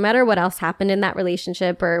regret that. No matter what else happened in that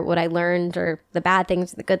relationship or what I learned or the bad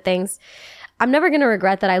things, the good things, I'm never going to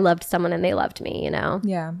regret that I loved someone and they loved me, you know?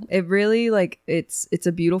 Yeah. It really like, it's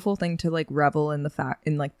a beautiful thing to like revel in the fact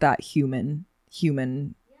in like that human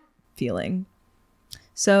feeling.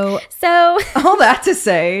 So So all that to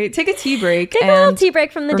say, take a tea break. take a little tea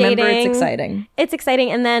break from the remember dating. It's exciting. It's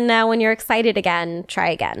exciting. And then when you're excited again, try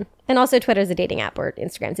again. And also Twitter's a dating app or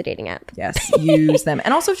Instagram's a dating app. Yes, use them.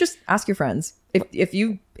 And also just ask your friends. If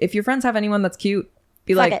your friends have anyone that's cute,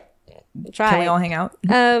 be Fuck like, it. Try. can we all hang out?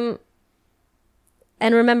 And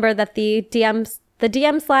remember that the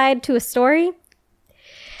DM slide to a story.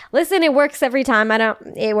 Listen, it works every time.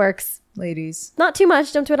 It works. Ladies. Not too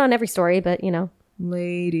much. Don't do it on every story, but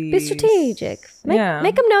Ladies. be strategic.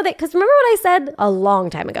 Make them know that, because remember what I said a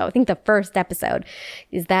long time ago, I think the first episode,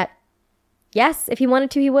 is that yes, if he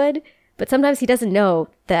wanted to, he would, but sometimes he doesn't know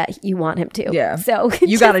that you want him to. Yeah. So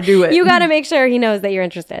you got to do it. You got to make sure he knows that you're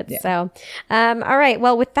interested. Yeah. So, all right.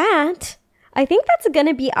 Well, with that, I think that's going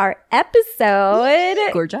to be our episode.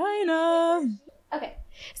 Gorgina. Okay.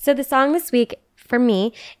 So the song this week for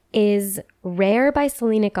me is Rare by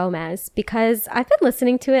Selena Gomez, because I've been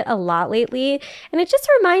listening to it a lot lately, and it just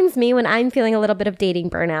reminds me when I'm feeling a little bit of dating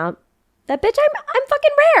burnout that, bitch, I'm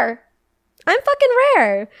fucking rare. I'm fucking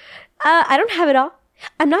rare. I don't have it all.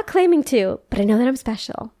 I'm not claiming to, but I know that I'm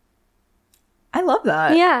special. I love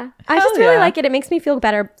that. Yeah. I just really like it. It makes me feel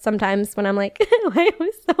better sometimes when I'm like, why am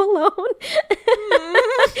I so alone?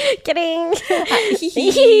 Kidding.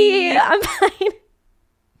 I'm fine.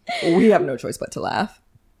 We have no choice but to laugh.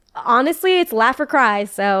 Honestly, it's laugh or cry,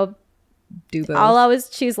 so do both. I'll always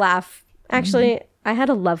choose laugh. Actually, I had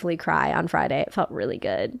a lovely cry on Friday. It felt really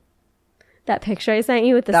good. That picture I sent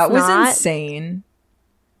you with the snot. That was insane.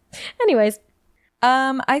 Anyways.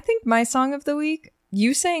 I think my song of the week,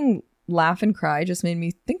 you saying laugh and cry just made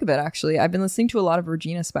me think of it, actually. I've been listening to a lot of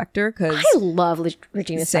Regina Spektor because I love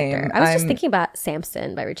Regina Spektor. I was just thinking about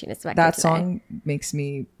Samson by Regina Spektor That today. song makes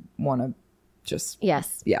me want to just...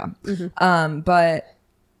 Yes. Yeah. Mm-hmm. But...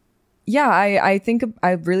 yeah, I think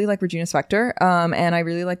I really like Regina Spektor, and I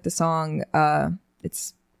really like the song.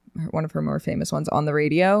 It's one of her more famous ones, On the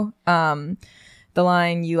Radio. The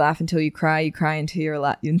line, "You laugh until you cry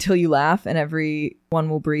until you laugh, and everyone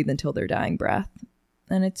will breathe until their dying breath."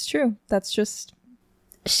 And it's true. That's just...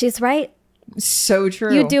 she's right. So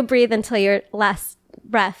true. You do breathe until your last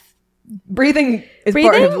breath. Breathing is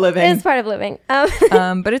part of living. It's part of living.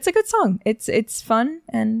 But it's a good song. It's fun,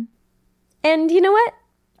 and you know what?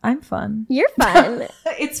 I'm fun. You're fun.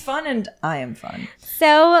 It's fun, and I am fun.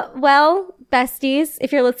 So, well, besties,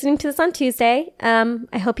 if you're listening to this on Tuesday,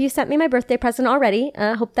 I hope you sent me my birthday present already.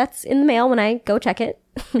 I hope that's in the mail when I go check it.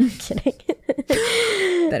 I'm kidding.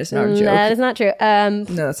 That is not a joke. That is not true. No,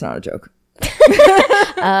 that's not a joke.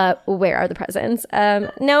 Where are the presents?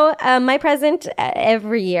 No, my present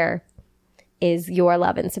every year is your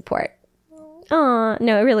love and support. Aw,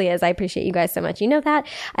 no, it really is. I appreciate you guys so much. You know that.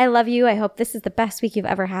 I love you. I hope this is the best week you've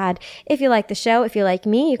ever had. If you like the show, if you like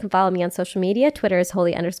me, you can follow me on social media. Twitter is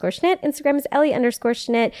Holy_Schnitt. Instagram is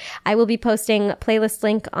Ellie_Schnitt. I will be posting a playlist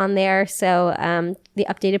link on there. So the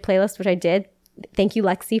updated playlist, which I did. Thank you,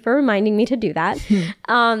 Lexi, for reminding me to do that.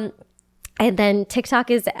 And then TikTok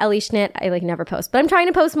is Ellie Schnitt. I never post, but I'm trying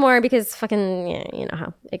to post more because fucking, you know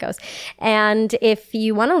how it goes. And if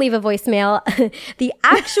you want to leave a voicemail, the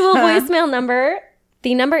actual voicemail number,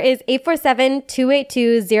 the number is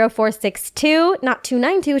 847-282-0462, not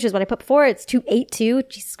 292, which is what I put before. It's 282.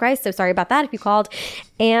 Jesus Christ. So sorry about that if you called.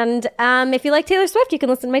 And if you like Taylor Swift, you can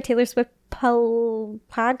listen to my Taylor Swift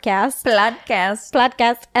podcast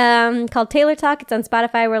called Taylor Talk. It's on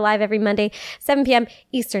Spotify. We're live every Monday, 7 p.m.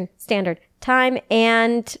 Eastern Standard Time.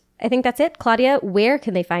 And I think that's it. Claudia, where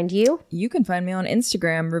can they find you? You can find me on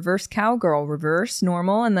Instagram, Reverse Cowgirl, reverse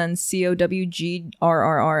normal, and then COWGRRRL.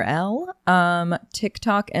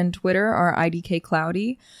 TikTok and Twitter are IDK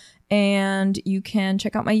Cloudy. And you can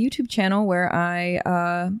check out my YouTube channel where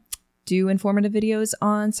I do informative videos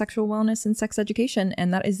on sexual wellness and sex education.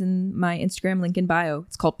 And that is in my Instagram link in bio.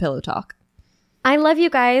 It's called Pillow Talk. I love you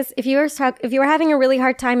guys. If you were having a really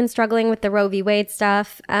hard time and struggling with the Roe v. Wade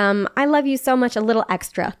stuff, I love you so much. A little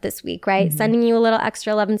extra this week, right? Mm-hmm. Sending you a little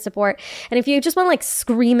extra love and support. And if you just want to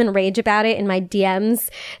scream and rage about it in my DMs,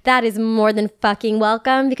 that is more than fucking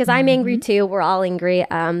welcome because I'm angry too. We're all angry.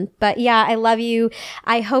 But yeah, I love you.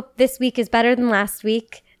 I hope this week is better than last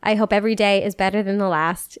week. I hope every day is better than the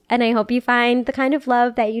last. And I hope you find the kind of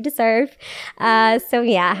love that you deserve. So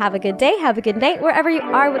yeah, have a good day. Have a good night. Wherever you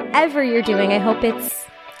are, whatever you're doing, I hope it's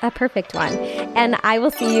a perfect one. And I will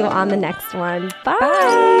see you on the next one. Bye.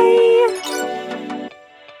 Bye.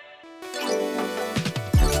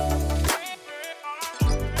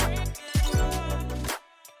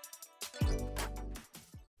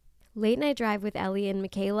 Late Night Drive with Ellie and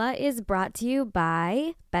Michaela is brought to you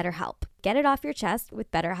by BetterHelp. Get it off your chest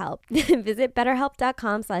with BetterHelp. Visit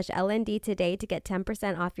betterhelp.com/LND today to get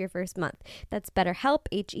 10% off your first month. That's BetterHelp,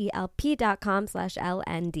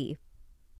 HELP.com/LND.